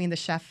network between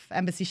the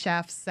embassy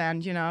chefs,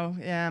 and you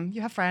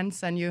have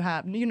friends and you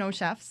have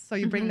chefs, so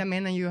you bring them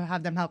in and you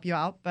have them help you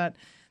out. But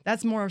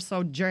that's more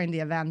so during the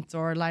event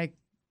or like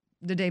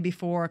the day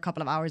before, a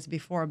couple of hours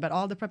before. But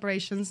all the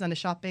preparations and the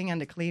shopping and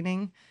the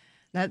cleaning,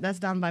 that's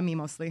done by me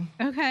mostly.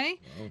 Okay,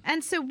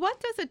 and so what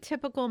does a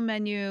typical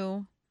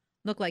menu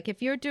look like?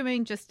 If you're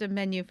doing just a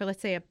menu for,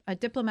 let's say, a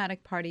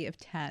diplomatic party of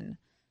 10,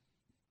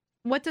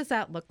 what does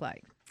that look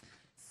like?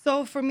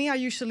 So for me, I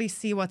usually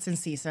see what's in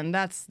season.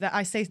 That's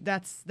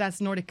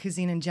Nordic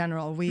cuisine in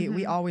general.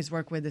 We always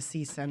work with the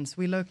seasons.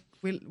 We look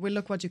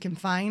what you can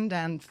find,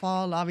 and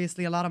fall,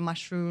 obviously, a lot of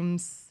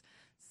mushrooms.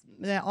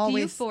 Do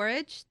you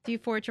forage? Do you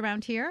forage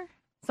around here?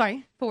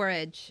 Sorry?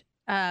 Forage.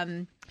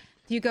 Do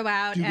Do you go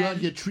out? Do you go out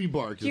and get tree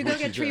bark? Do you go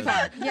get tree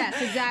bark?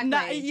 Yes,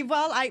 exactly.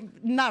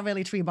 Not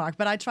really tree bark,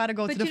 but I try to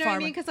go to the farm. But you know what I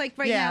mean? Because like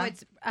now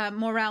it's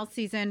morel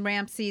season,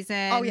 ramp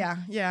season. Oh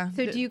yeah.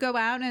 So do you go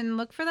out and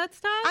look for that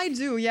stuff? I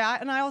do, yeah.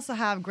 And I also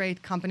have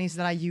great companies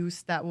that I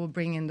use that will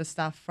bring in the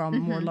stuff from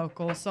more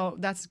local. So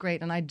that's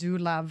great. And I do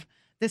love,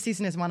 this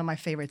season is one of my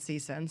favorite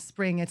seasons.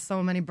 Spring, it's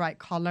so many bright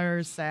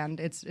colors and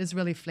it's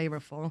really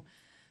flavorful.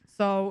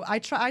 So I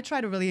try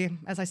to really,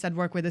 as I said,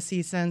 work with the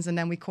seasons, and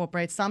then we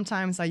cooperate.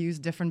 Sometimes I use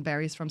different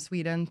berries from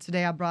Sweden.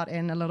 Today I brought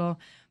in a little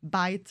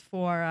bite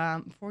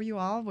for you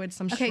all with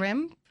some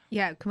shrimp.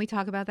 Yeah, can we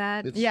talk about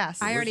that?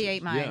 Yes. I already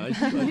ate mine.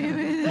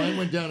 Yeah, mine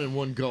went down in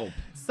one gulp.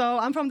 So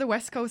I'm from the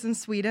West Coast in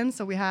Sweden.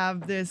 So we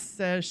have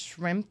this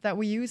shrimp that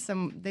we use,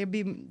 and they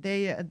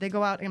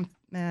go out and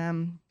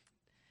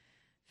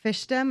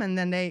fish them, and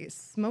then they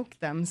smoke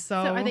them. So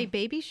are they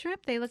baby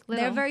shrimp? They look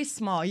little. They're very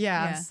small.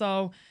 Yeah.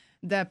 So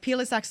the peel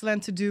is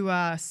excellent to do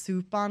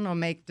soup on or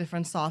make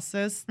different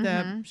sauces.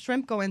 The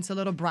shrimp go into a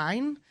little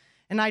brine.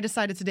 And I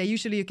decided today,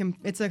 usually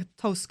it's a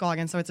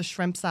toastskagen, so it's a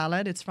shrimp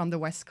salad. It's from the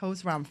West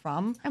Coast where I'm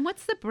from. And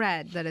what's the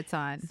bread that it's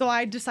on? So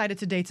I decided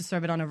today to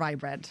serve it on a rye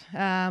bread.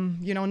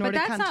 Northern But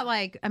that's not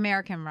like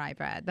American rye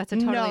bread. That's a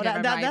totally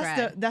different rye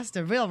bread. That's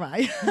the real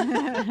rye.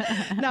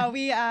 No,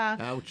 we...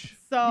 Ouch.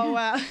 So,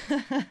 a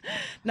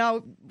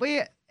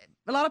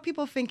lot of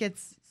people think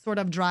it's sort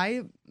of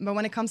dry, but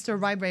when it comes to a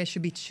rye bread, it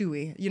should be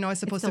chewy. It's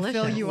supposed to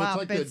fill you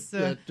up. It's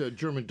like that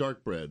German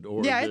dark bread.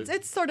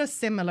 It's sort of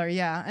similar,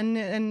 yeah.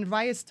 And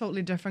rye is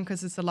totally different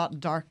because it's a lot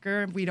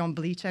darker. We don't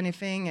bleach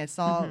anything. It's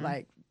all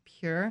like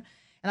pure.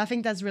 And I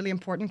think that's really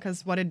important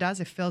because what it does,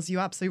 it fills you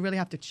up. So you really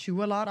have to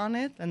chew a lot on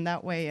it. And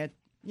that way it,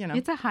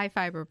 It's a high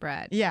fiber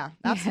bread. Yeah,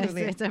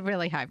 absolutely. Yes, it's a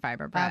really high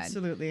fiber bread.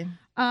 Absolutely.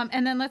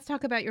 And then let's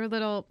talk about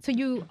so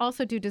you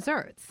also do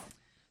desserts.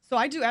 So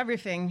I do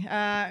everything,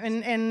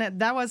 and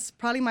that was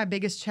probably my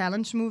biggest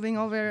challenge moving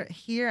over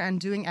here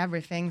and doing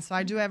everything. So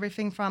I do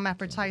everything from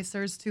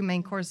appetizers to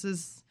main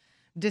courses,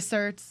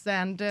 desserts,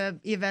 and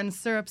even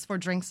syrups for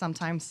drinks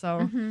sometimes.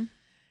 So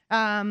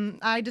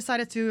I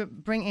decided to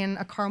bring in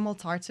a caramel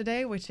tart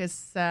today, which is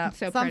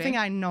something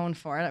I'm known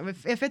for.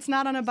 If it's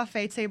not on a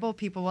buffet table,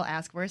 people will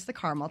ask, where's the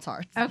caramel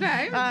tart?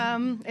 Okay.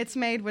 It's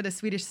made with a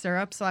Swedish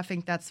syrup, so I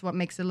think that's what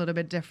makes it a little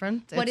bit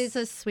different. What is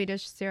a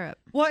Swedish syrup?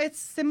 Well, it's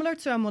similar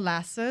to a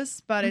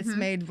molasses, but it's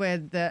made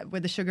with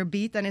the sugar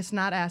beet, and it's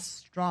not as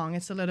strong.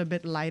 It's a little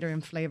bit lighter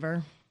in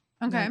flavor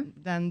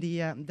than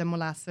the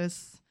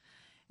molasses.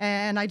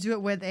 And I do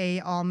it with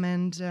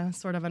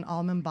sort of an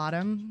almond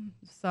bottom.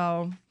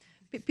 So...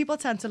 people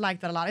tend to like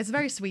that a lot. It's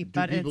very sweet,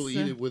 but people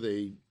eat it with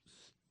a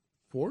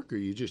fork, or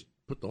you just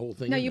put the whole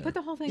thing? No, in you there? put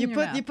the whole thing. in your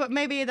mouth. You put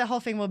maybe the whole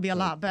thing will be a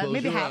lot, but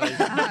maybe half.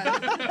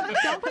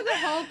 Don't put the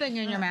whole thing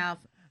in your mouth.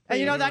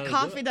 That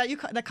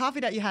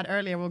coffee that you had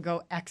earlier will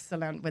go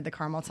excellent with the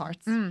caramel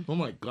tarts. Oh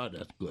my God,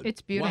 that's good.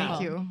 It's beautiful.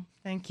 Wow.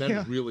 Thank you.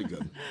 That is really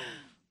good.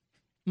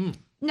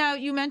 Now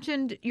you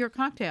mentioned your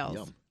cocktails.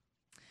 Yum.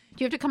 Do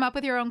you have to come up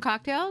with your own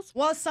cocktails?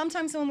 Well,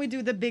 sometimes when we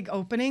do the big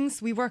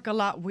openings, we work a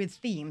lot with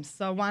themes.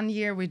 So one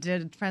year we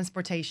did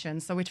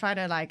transportation. So we try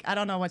to I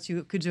don't know what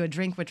you could do a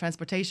drink with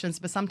transportations,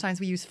 but sometimes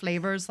we use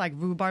flavors like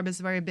rhubarb is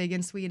very big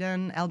in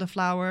Sweden,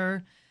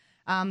 elderflower.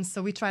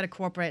 So we try to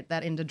incorporate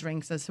that in the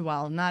drinks as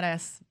well. Not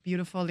as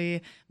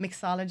beautifully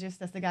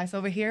mixologist as the guys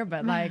over here,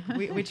 but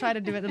we try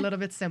to do it a little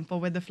bit simple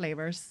with the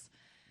flavors.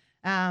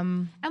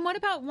 And what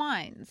about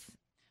wines?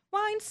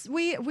 Wines,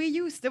 we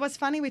used, it was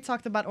funny, we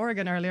talked about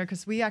Oregon earlier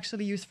because we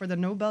actually use for the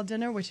Nobel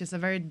dinner, which is a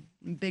very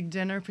big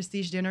dinner,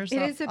 prestige dinner. So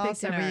it is a big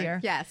dinner. Every year.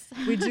 Yes.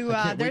 We do,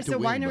 there's a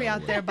winery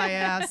out there by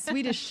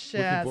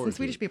some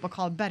Swedish people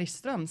called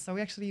Bergström. So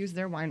we actually used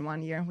their wine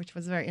one year, which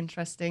was very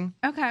interesting.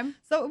 Okay.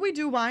 So we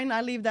do wine.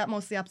 I leave that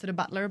mostly up to the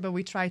butler, but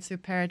we try to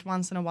pair it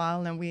once in a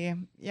while and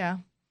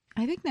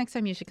I think next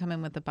time you should come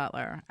in with the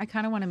butler. I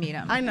kind of want to meet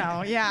him. I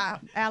know, yeah.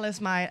 Alice,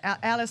 my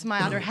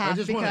other half. I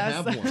just want to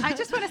have one. I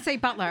just want to say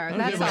butler.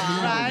 That's all.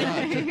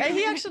 Right? And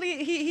he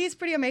actually, he's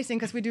pretty amazing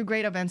because we do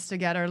great events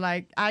together.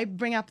 Like I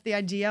bring up the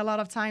idea a lot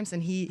of times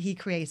and he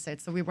creates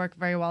it. So we work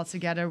very well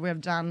together. We've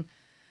done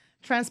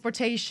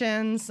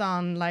transportations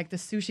on the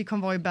sushi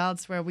convoy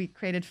belts where we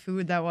created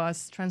food that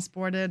was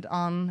transported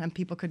on and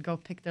people could go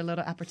pick their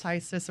little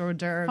appetizers or hors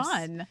d'oeuvres.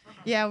 Fun.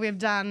 Yeah, we've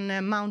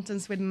done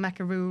mountains with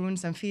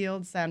macaroons and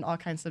fields and all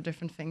kinds of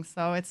different things.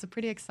 So it's a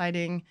pretty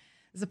exciting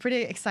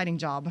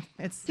job.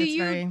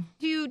 Do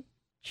you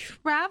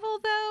travel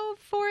though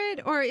for it,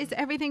 or is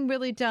everything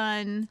really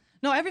done?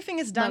 No, everything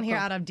is done local here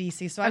out of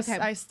DC. So okay.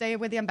 I stay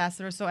with the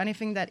ambassador. So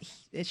anything that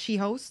she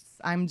hosts,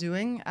 I'm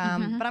doing.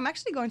 But I'm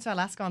actually going to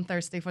Alaska on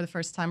Thursday for the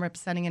first time,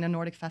 representing in a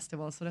Nordic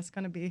festival. So that's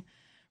going to be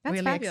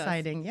really fabulous.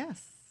 Exciting.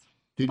 Yes.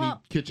 Do you need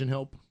kitchen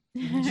help?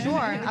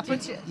 Sure.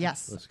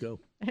 Yes. Let's go.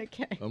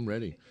 Okay. I'm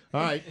ready.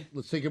 All right,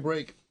 let's take a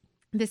break.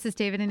 This is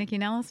David and Nycci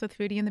Nellis with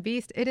Foodie and the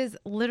Beast. It is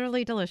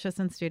literally delicious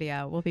in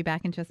studio. We'll be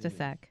back in just a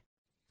sec.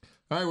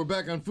 All right, we're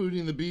back on Foodie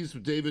and the Beast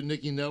with David and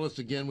Nycci Nellis.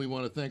 Again, we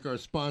want to thank our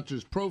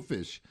sponsors,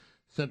 ProFish,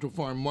 Central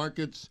Farm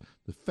Markets,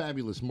 the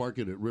fabulous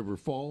market at River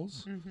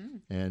Falls,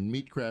 and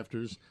Meat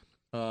Crafters.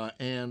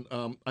 And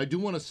I do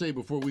want to say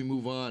before we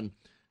move on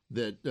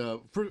that,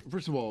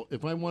 first of all,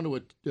 if I want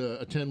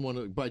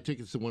to buy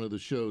tickets to one of the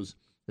shows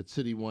at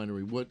City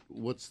Winery,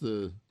 what's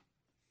the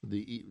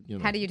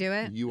how do you do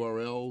it?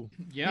 URL?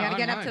 You got to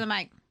get up to the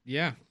mic.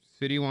 Yeah,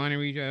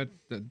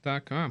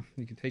 citywinery.com.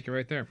 You can take it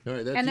right there. All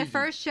right, that's and the easy.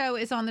 first show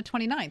is on the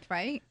 29th,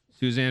 right?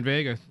 Suzanne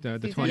Vega, the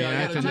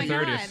 29th and the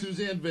 30th.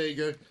 Suzanne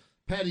Vega.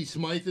 Patty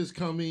Smythe is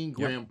coming.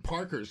 Graham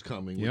Parker's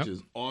coming, which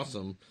is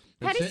awesome.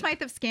 And Patty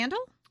Smythe of Scandal?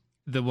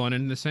 The one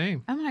and the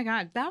same. Oh, my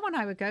God. That one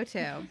I would go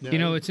to. You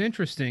know, it's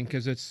interesting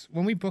because it's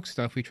when we book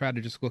stuff, we try to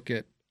just look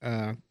at.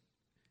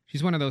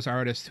 She's one of those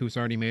artists who's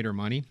already made her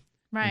money.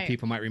 Right. And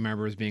people might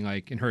remember as being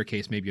like, in her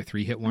case, maybe a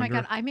 3-hit Oh, my wonder.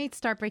 God. I may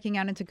start breaking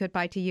out into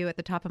Goodbye to You at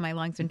the top of my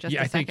lungs in just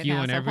a I second think you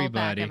now, and so hold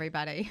back,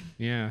 everybody. everybody.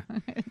 Yeah.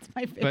 It's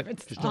my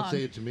favorite song. Just don't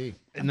say it to me.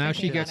 And now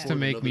she gets to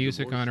make Another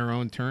music divorce. on her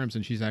own terms,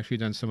 and she's actually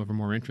done some of her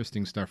more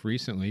interesting stuff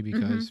recently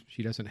because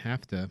she doesn't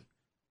have to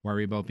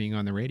worry about being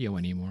on the radio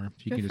anymore.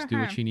 She Good can just for do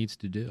her. what she needs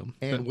to do.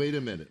 And wait a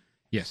minute.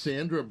 Yes.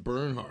 Sandra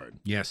Bernhard.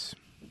 Yes.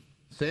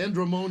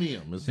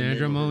 Sandramonium is the name of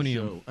her Sandramonium.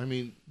 show. I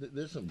mean,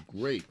 there's some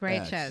great Great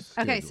acts shows.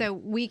 Okay, so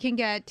scheduled. we can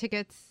get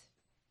tickets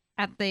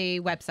at the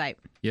website.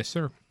 Yes,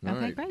 sir. All Okay,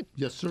 right. great.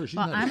 Yes, sir. She's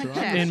Well, not I'm a a sir.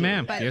 chick. And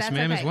ma'am. but Yes, that's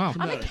ma'am, okay. as well.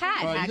 I'm a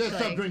cat, All right, you actually.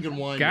 gotta stop drinking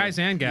wine. Guys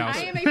man. and gals. I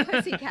am a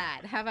pussy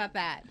cat. How about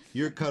that?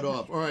 You're cut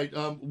off. All right.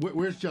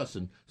 Where's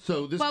Justin?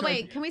 So this. Well, guy-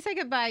 wait. Can we say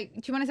goodbye?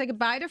 Do you want to say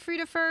goodbye to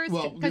Frida first?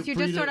 Well, Because you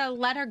Frida- just sort of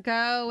let her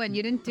go and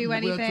you didn't do Well,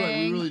 anything. That's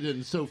right. We really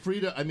didn't. So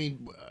Frida, I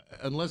mean,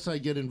 unless I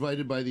get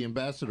invited by the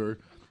ambassador,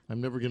 I'm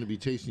never going to be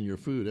tasting your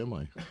food, am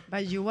I?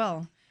 But you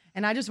will.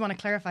 And I just want to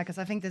clarify because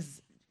I think this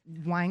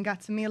wine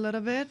got to me a little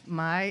bit.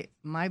 My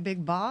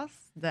big boss,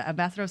 the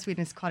ambassador of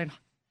Sweden, is Karin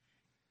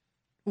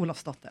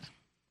Olofsdotter.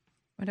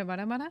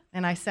 What?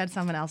 And I said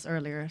someone else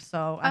earlier.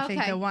 So I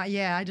think Okay. the wine,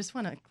 I just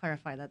want to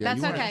clarify that. That's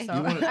you wanna- okay. you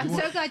wanna- I'm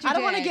so glad you I did.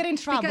 don't wanna get in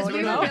trouble, Because we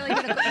you were know? really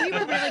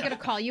going to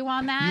call you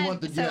on that. You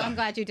want the- so yeah. I'm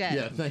glad you did.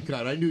 Yeah, thank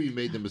God. I knew you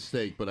made the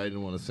mistake, but I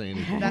didn't want to say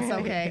anything. That's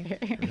okay.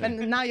 But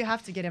now you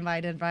have to get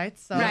invited, right?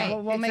 So Right,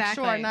 we'll make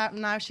sure. exactly.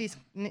 Now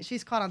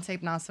she's caught on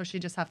tape now, so she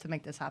just have to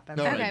make this happen.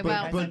 All right,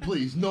 Okay, but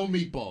please, no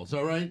meatballs,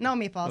 all right? No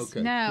meatballs.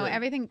 Okay. No, great.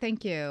 everything.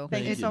 Thank you.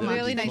 Thank you It's so much.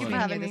 really nice Thank you meeting for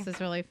you. having This me. is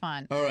really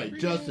fun. All right,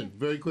 Justin,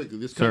 very quickly.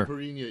 This Sir.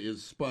 caipirinha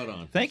is spot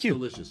on. Thank you.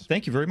 It's delicious.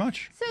 Thank you very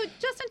much. So,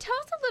 Justin, tell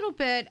us a little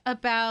bit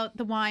about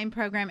the wine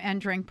program and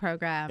drink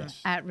program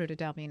Yes. at Ruta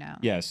del Vino.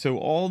 Yeah, so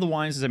all the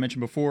wines, as I mentioned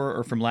before,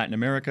 are from Latin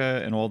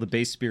America, and all the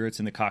base spirits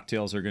and the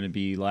cocktails are going to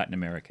be Latin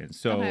American.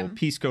 So Okay.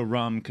 pisco,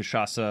 rum,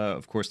 cachaça,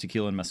 of course,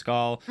 tequila and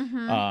mezcal.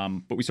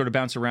 But we sort of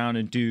bounce around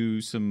and do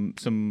some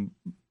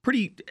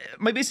pretty.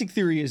 My basic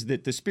theory is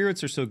that the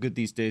spirits are so good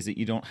these days that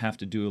you don't have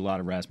to do a lot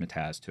of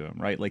razzmatazz to them,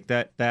 right? Like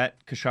that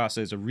cachaça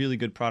is a really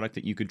good product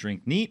that you could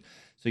drink neat.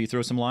 So you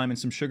throw some lime and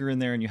some sugar in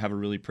there, and you have a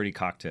really pretty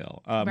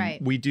cocktail.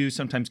 Right. We do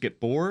sometimes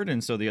get bored,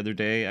 and so the other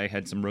day I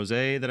had some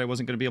rosé that I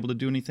wasn't going to be able to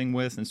do anything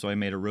with, and so I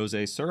made a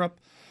rosé syrup,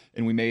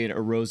 and we made a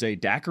rosé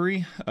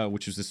daiquiri,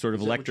 which is this sort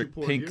of Is that what electric you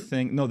poured pink here?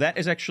 thing. No, that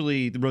is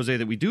actually the rosé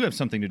that we do have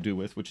something to do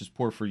with, which is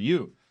pour for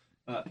you.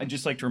 I'd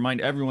just like to remind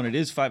everyone it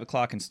is 5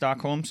 o'clock in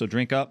Stockholm, so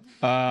drink up.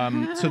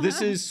 So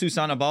this is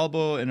Susana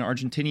Balbo, an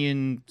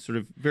Argentinian sort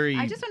of very...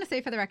 I just want to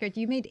say for the record,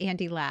 you made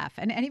Andy laugh.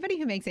 And anybody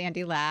who makes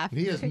Andy laugh.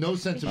 He has no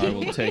sense of I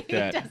humor. will take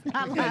that. does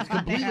not Yeah, laugh it's on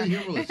completely air.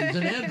 humorless. He's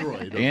an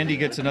android. Andy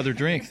gets another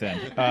drink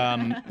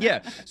then.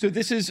 Yeah, so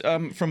this is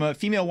from a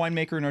female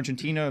winemaker in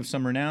Argentina of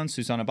some renown,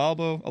 Susana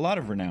Balbo, a lot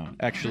of renown,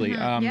 actually.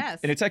 Yes.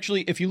 And it's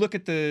actually, if you look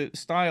at the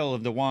style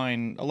of the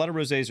wine, a lot of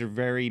rosés are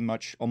very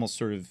much almost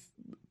sort of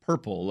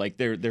purple, like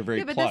they're very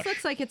Yeah, but plush. this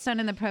looks like it's done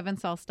in the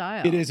Provençal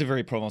style. It is a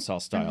very Provençal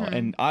style,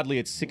 and oddly,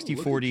 it's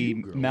 60-40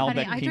 you, girl. Malbec Honey,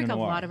 I Pinot drink a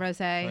Noir. lot of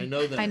rosé. I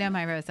know that. I know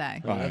my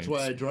rosé. That's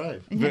why I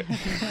drive.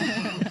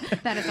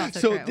 That is also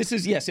So true. this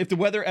is, yes, if the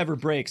weather ever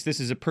breaks, this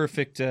is a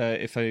perfect,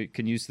 if I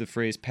can use the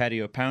phrase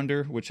patio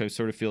pounder, which I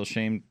sort of feel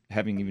ashamed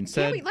having even Yeah,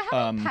 said. wait,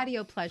 how about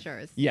patio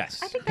pleasures?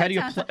 Yes, I think that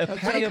patio, sounds- a when it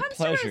patio comes to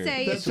pleasure. rosé, That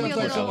it should be sounds a like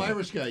little... some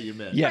Irish guy you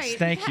met. Yes, Right.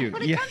 thank you.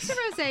 When it Yes. comes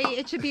to rosé,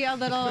 it should be a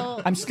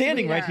little I'm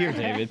standing right here,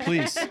 sweeter. David.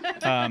 Please.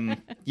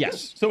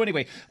 Yes. So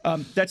anyway,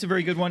 that's a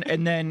very good one.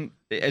 And then,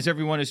 as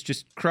everyone is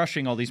just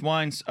crushing all these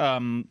wines,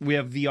 we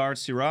have VR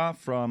Syrah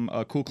from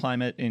a cool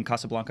climate in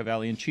Casablanca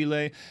Valley in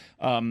Chile.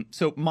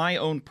 So my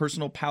own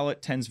personal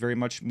palate tends very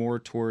much more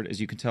toward, as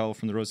you can tell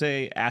from the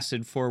rosé,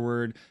 acid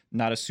forward,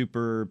 not a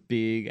super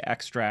big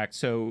extract.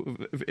 So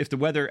if the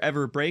weather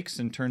ever breaks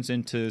and turns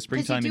into Because you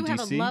springtime do in have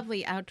DC, a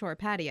lovely outdoor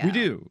patio. we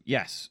do,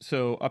 yes.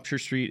 So Upshur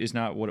Street is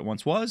not what it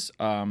once was.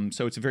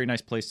 So it's a very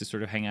nice place to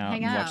sort of hang out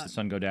and watch out. the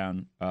sun go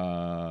down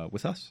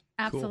with us.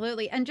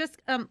 Absolutely. And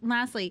just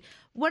lastly,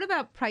 what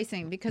about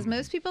pricing? Because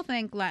most people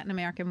think Latin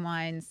American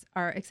wines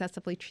are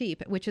excessively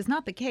cheap, which is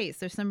not the case.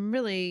 There's some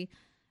really,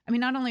 I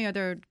mean, not only are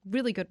there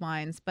really good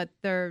wines, but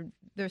they're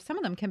there's some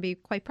of them can be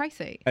quite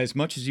pricey. As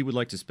much as you would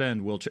like to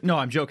spend, no,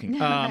 I'm joking.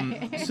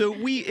 So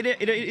it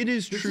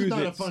is This true is not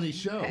that a funny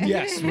show.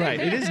 Yes, right.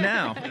 It is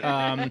now.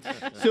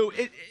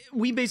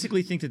 We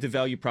basically think that the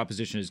value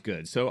proposition is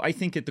good. So I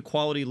think at the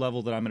quality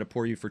level that I'm going to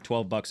pour you for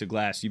 $12 a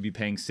glass, you'd be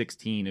paying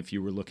 $16 if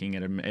you were looking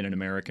at an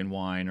American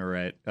wine or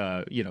at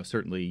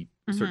certainly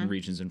certain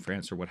regions in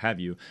France or what have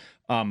you.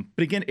 But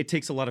again, it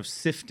takes a lot of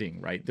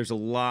sifting, right? There's a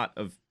lot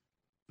of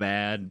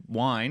bad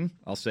wine,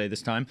 I'll say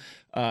this time,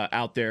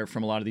 out there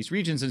from a lot of these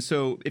regions. And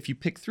so if you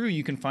pick through,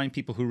 you can find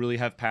people who really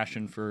have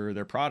passion for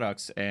their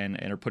products and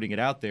are putting it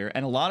out there.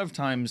 And a lot of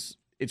times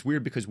it's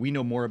weird because we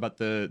know more about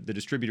the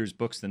distributors'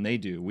 books than they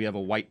do. We have a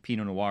white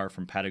Pinot Noir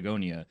from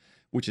Patagonia,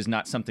 which is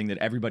not something that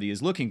everybody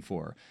is looking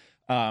for.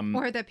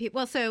 Or that people,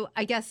 well, so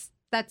I guess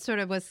that sort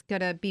of was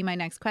going to be my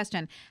next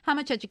question. How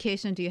much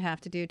education do you have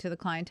to do to the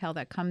clientele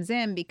that comes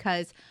in?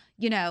 Because,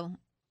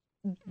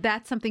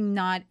 that's something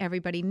not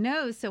everybody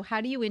knows. So how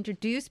do you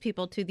introduce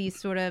people to these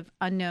sort of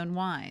unknown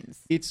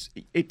wines?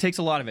 It takes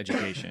a lot of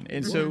education.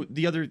 And so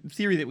the other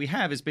theory that we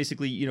have is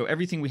basically,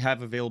 everything we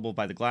have available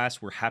by the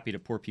glass, we're happy to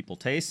pour people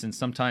taste. And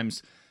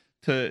sometimes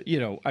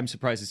I'm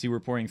surprised to see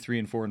we're pouring 3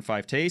 and 4 and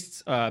 5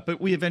 tastes,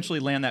 but we eventually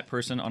land that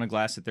person on a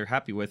glass that they're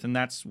happy with. And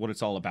that's what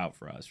it's all about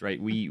for us,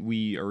 right?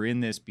 We are in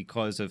this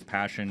because of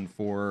passion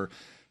for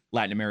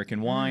Latin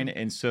American wine.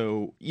 And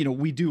so,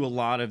 we do a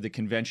lot of the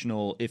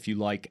conventional, if you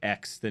like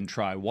X, then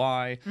try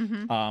Y.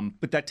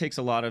 But that takes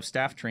a lot of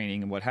staff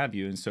training and what have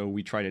you. And so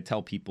we try to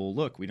tell people,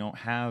 look, we don't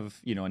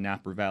have, a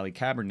Napa Valley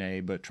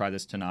Cabernet, but try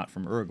this Tannat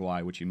from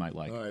Uruguay, which you might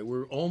like. All right,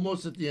 we're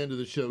almost at the end of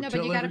the show. No,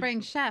 but you got to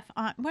bring Chef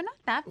on. We're not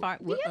that far.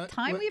 We have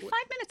time. We have 5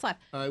 minutes left.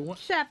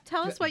 Chef,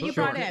 tell us what you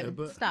brought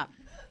in. Stop.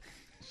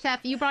 Chef,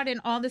 you brought in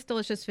all this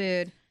delicious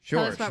food.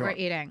 Tell us what we're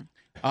eating.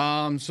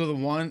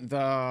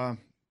 So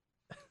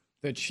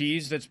the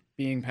cheese that's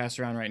being passed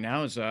around right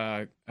now is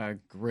a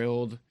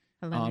grilled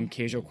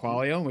queijo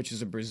coalho, which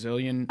is a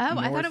Brazilian. Oh,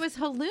 I thought it was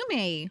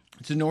halloumi.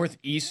 It's a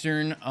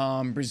northeastern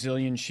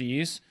Brazilian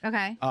cheese.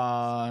 Okay.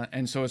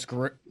 And so it's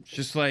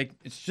just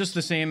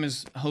the same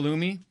as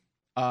halloumi,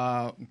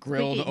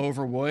 grilled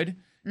over wood,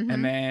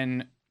 and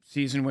then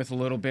seasoned with a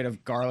little bit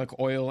of garlic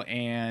oil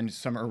and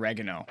some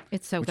oregano.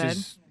 It's so good. Which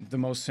is the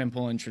most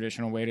simple and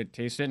traditional way to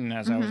taste it. And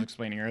as I was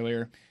explaining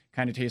earlier,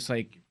 kind of tastes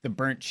like the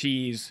burnt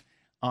cheese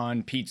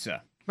on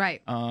pizza.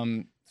 Right.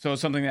 So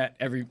it's something that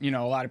a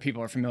lot of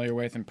people are familiar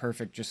with and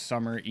perfect just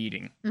summer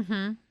eating.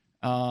 And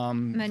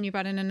then you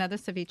brought in another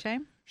ceviche.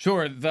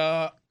 Sure.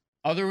 The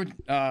other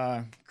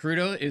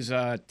crudo is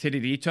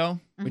tiririto,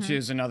 which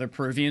is another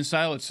Peruvian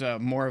style. It's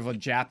more of a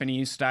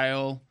Japanese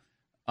style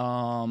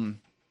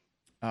sashimi.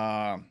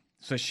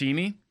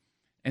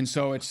 And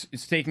so it's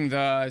taking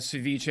the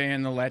ceviche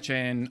and the leche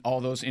and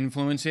all those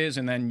influences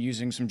and then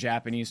using some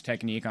Japanese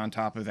technique on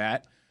top of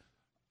that.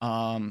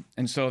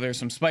 And so there's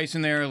some spice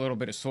in there, a little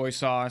bit of soy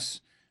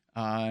sauce,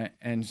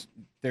 and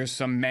there's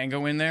some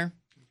mango in there,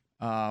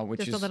 which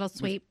just is a little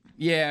sweet.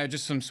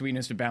 Just some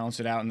sweetness to balance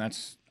it out, and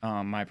that's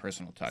my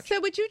personal touch. So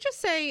would you just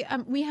say,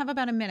 we have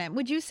about a minute,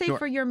 would you say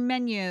for your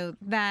menu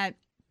that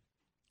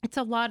it's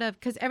a lot of,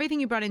 because everything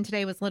you brought in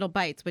today was little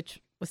bites,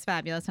 which was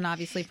fabulous and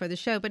obviously for the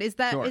show, but is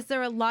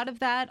there a lot of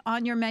that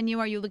on your menu?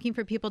 Are you looking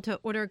for people to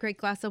order a great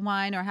glass of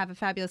wine or have a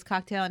fabulous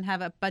cocktail and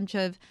have a bunch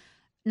of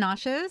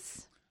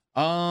noshes?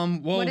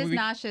 What is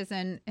noshes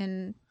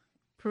in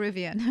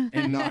Peruvian?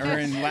 In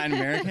Latin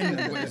American,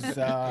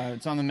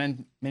 it's on the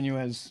menu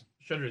as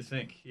shudder to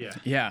think. Yeah.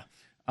 Yeah.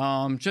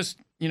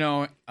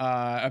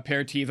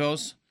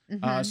 Aperitivos.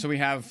 So we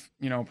have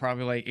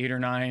probably like 8 or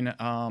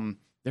 9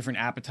 different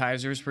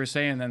appetizers per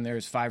se, and then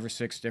there's 5 or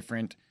 6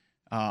 different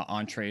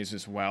entrees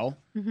as well.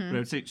 But I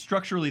would say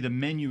structurally the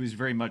menu is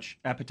very much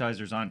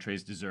appetizers,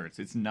 entrees, desserts.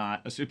 It's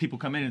not, so people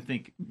come in and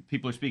think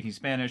people are speaking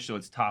Spanish, so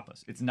it's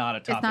tapas. It's not a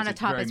tapas. It's not a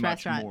tapas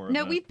restaurant.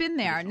 No, we've been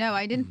there. No,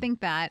 I didn't think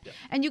that. Yeah.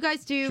 And you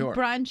guys do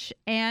brunch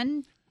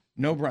and?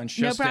 No brunch,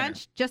 just dinner.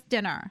 Just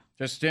dinner.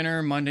 Just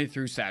dinner Monday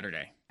through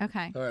Saturday.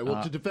 Okay. All right.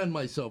 Well, to defend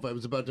myself, I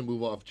was about to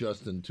move off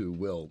Justin to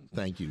Will.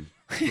 Thank you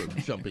for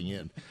jumping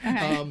in.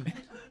 Okay.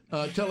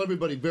 Tell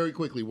everybody very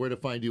quickly where to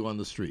find you on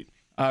the street.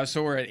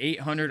 So we're at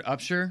 800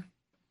 Upshur.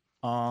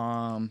 They're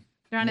on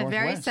a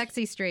very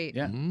sexy street.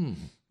 Yeah.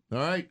 All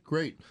right,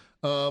 great.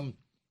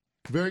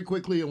 Very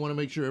quickly, I want to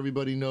make sure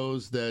everybody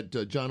knows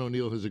that John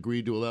O'Neill has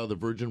agreed to allow the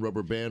Virgin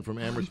Rubber Band from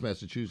Amherst,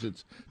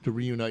 Massachusetts, to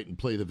reunite and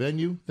play the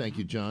venue. Thank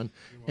you, John.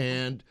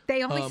 And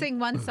they only sing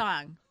one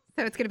song,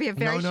 so it's going to be a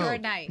very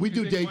short night. We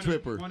do Day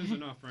Tripper. One is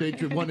enough, right? Day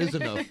Tripper. One is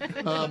enough.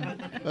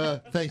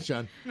 Thanks,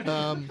 John.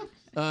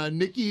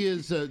 Nycci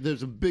is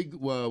there's a big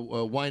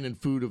wine and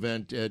food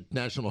event at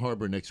National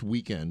Harbor next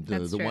weekend,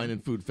 the Wine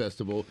and Food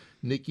Festival.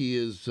 Nycci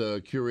is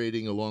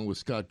curating, along with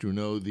Scott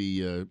Druneau,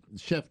 the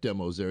chef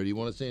demos there. Do you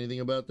want to say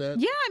anything about that?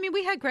 Yeah, I mean,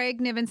 we had Greg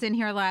Nivens in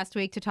here last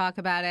week to talk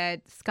about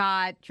it.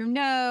 Scott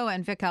Druneau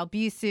and Vic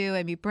Albisu,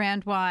 Amy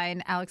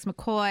Brandwine, Alex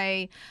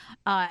McCoy,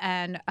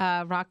 and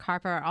Rock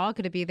Harper are all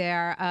going to be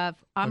there.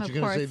 Aren't you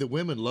going to say the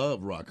women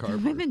love Rock Harper?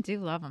 The women do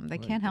love them. They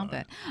can't help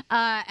it.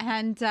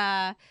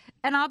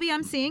 And I'll be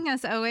emceeing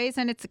as always,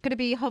 and it's going to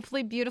be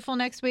hopefully beautiful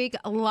next week.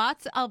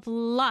 Lots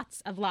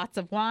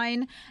of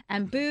wine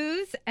and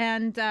booze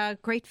and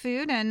great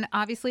food. And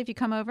obviously, if you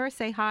come over,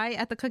 say hi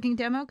at the cooking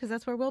demo because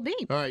that's where we'll be.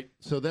 All right,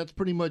 so that's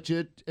pretty much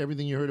it.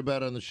 Everything you heard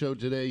about on the show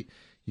today,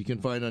 you can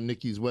find on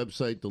Nikki's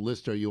website,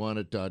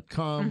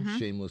 thelistareyouonit.com.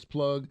 Shameless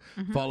plug.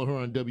 Follow her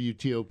on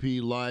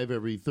WTOP live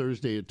every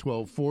Thursday at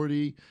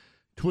 12:40.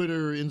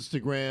 Twitter,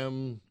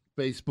 Instagram,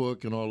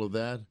 Facebook, and all of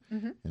that.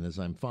 And as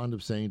I'm fond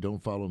of saying,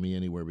 don't follow me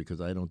anywhere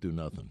because I don't do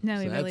nothing. No,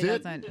 so he really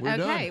that's doesn't. We're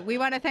okay, done. we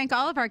want to thank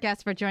all of our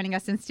guests for joining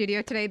us in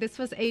studio today. This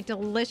was a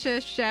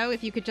delicious show.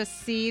 If you could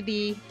just see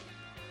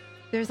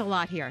there's a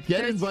lot here.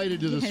 Get invited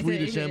to the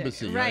Swedish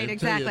embassy. Right, I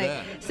tell you exactly.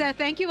 that. So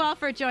thank you all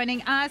for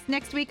joining us.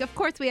 Next week, of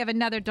course, we have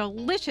another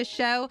delicious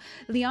show.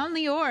 Leon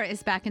Lior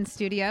is back in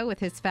studio with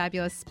his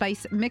fabulous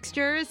spice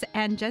mixtures,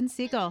 and Jen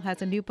Siegel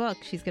has a new book.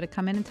 She's going to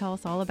come in and tell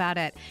us all about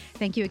it.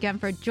 Thank you again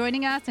for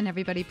joining us, and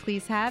everybody,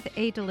 please have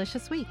a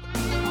delicious week.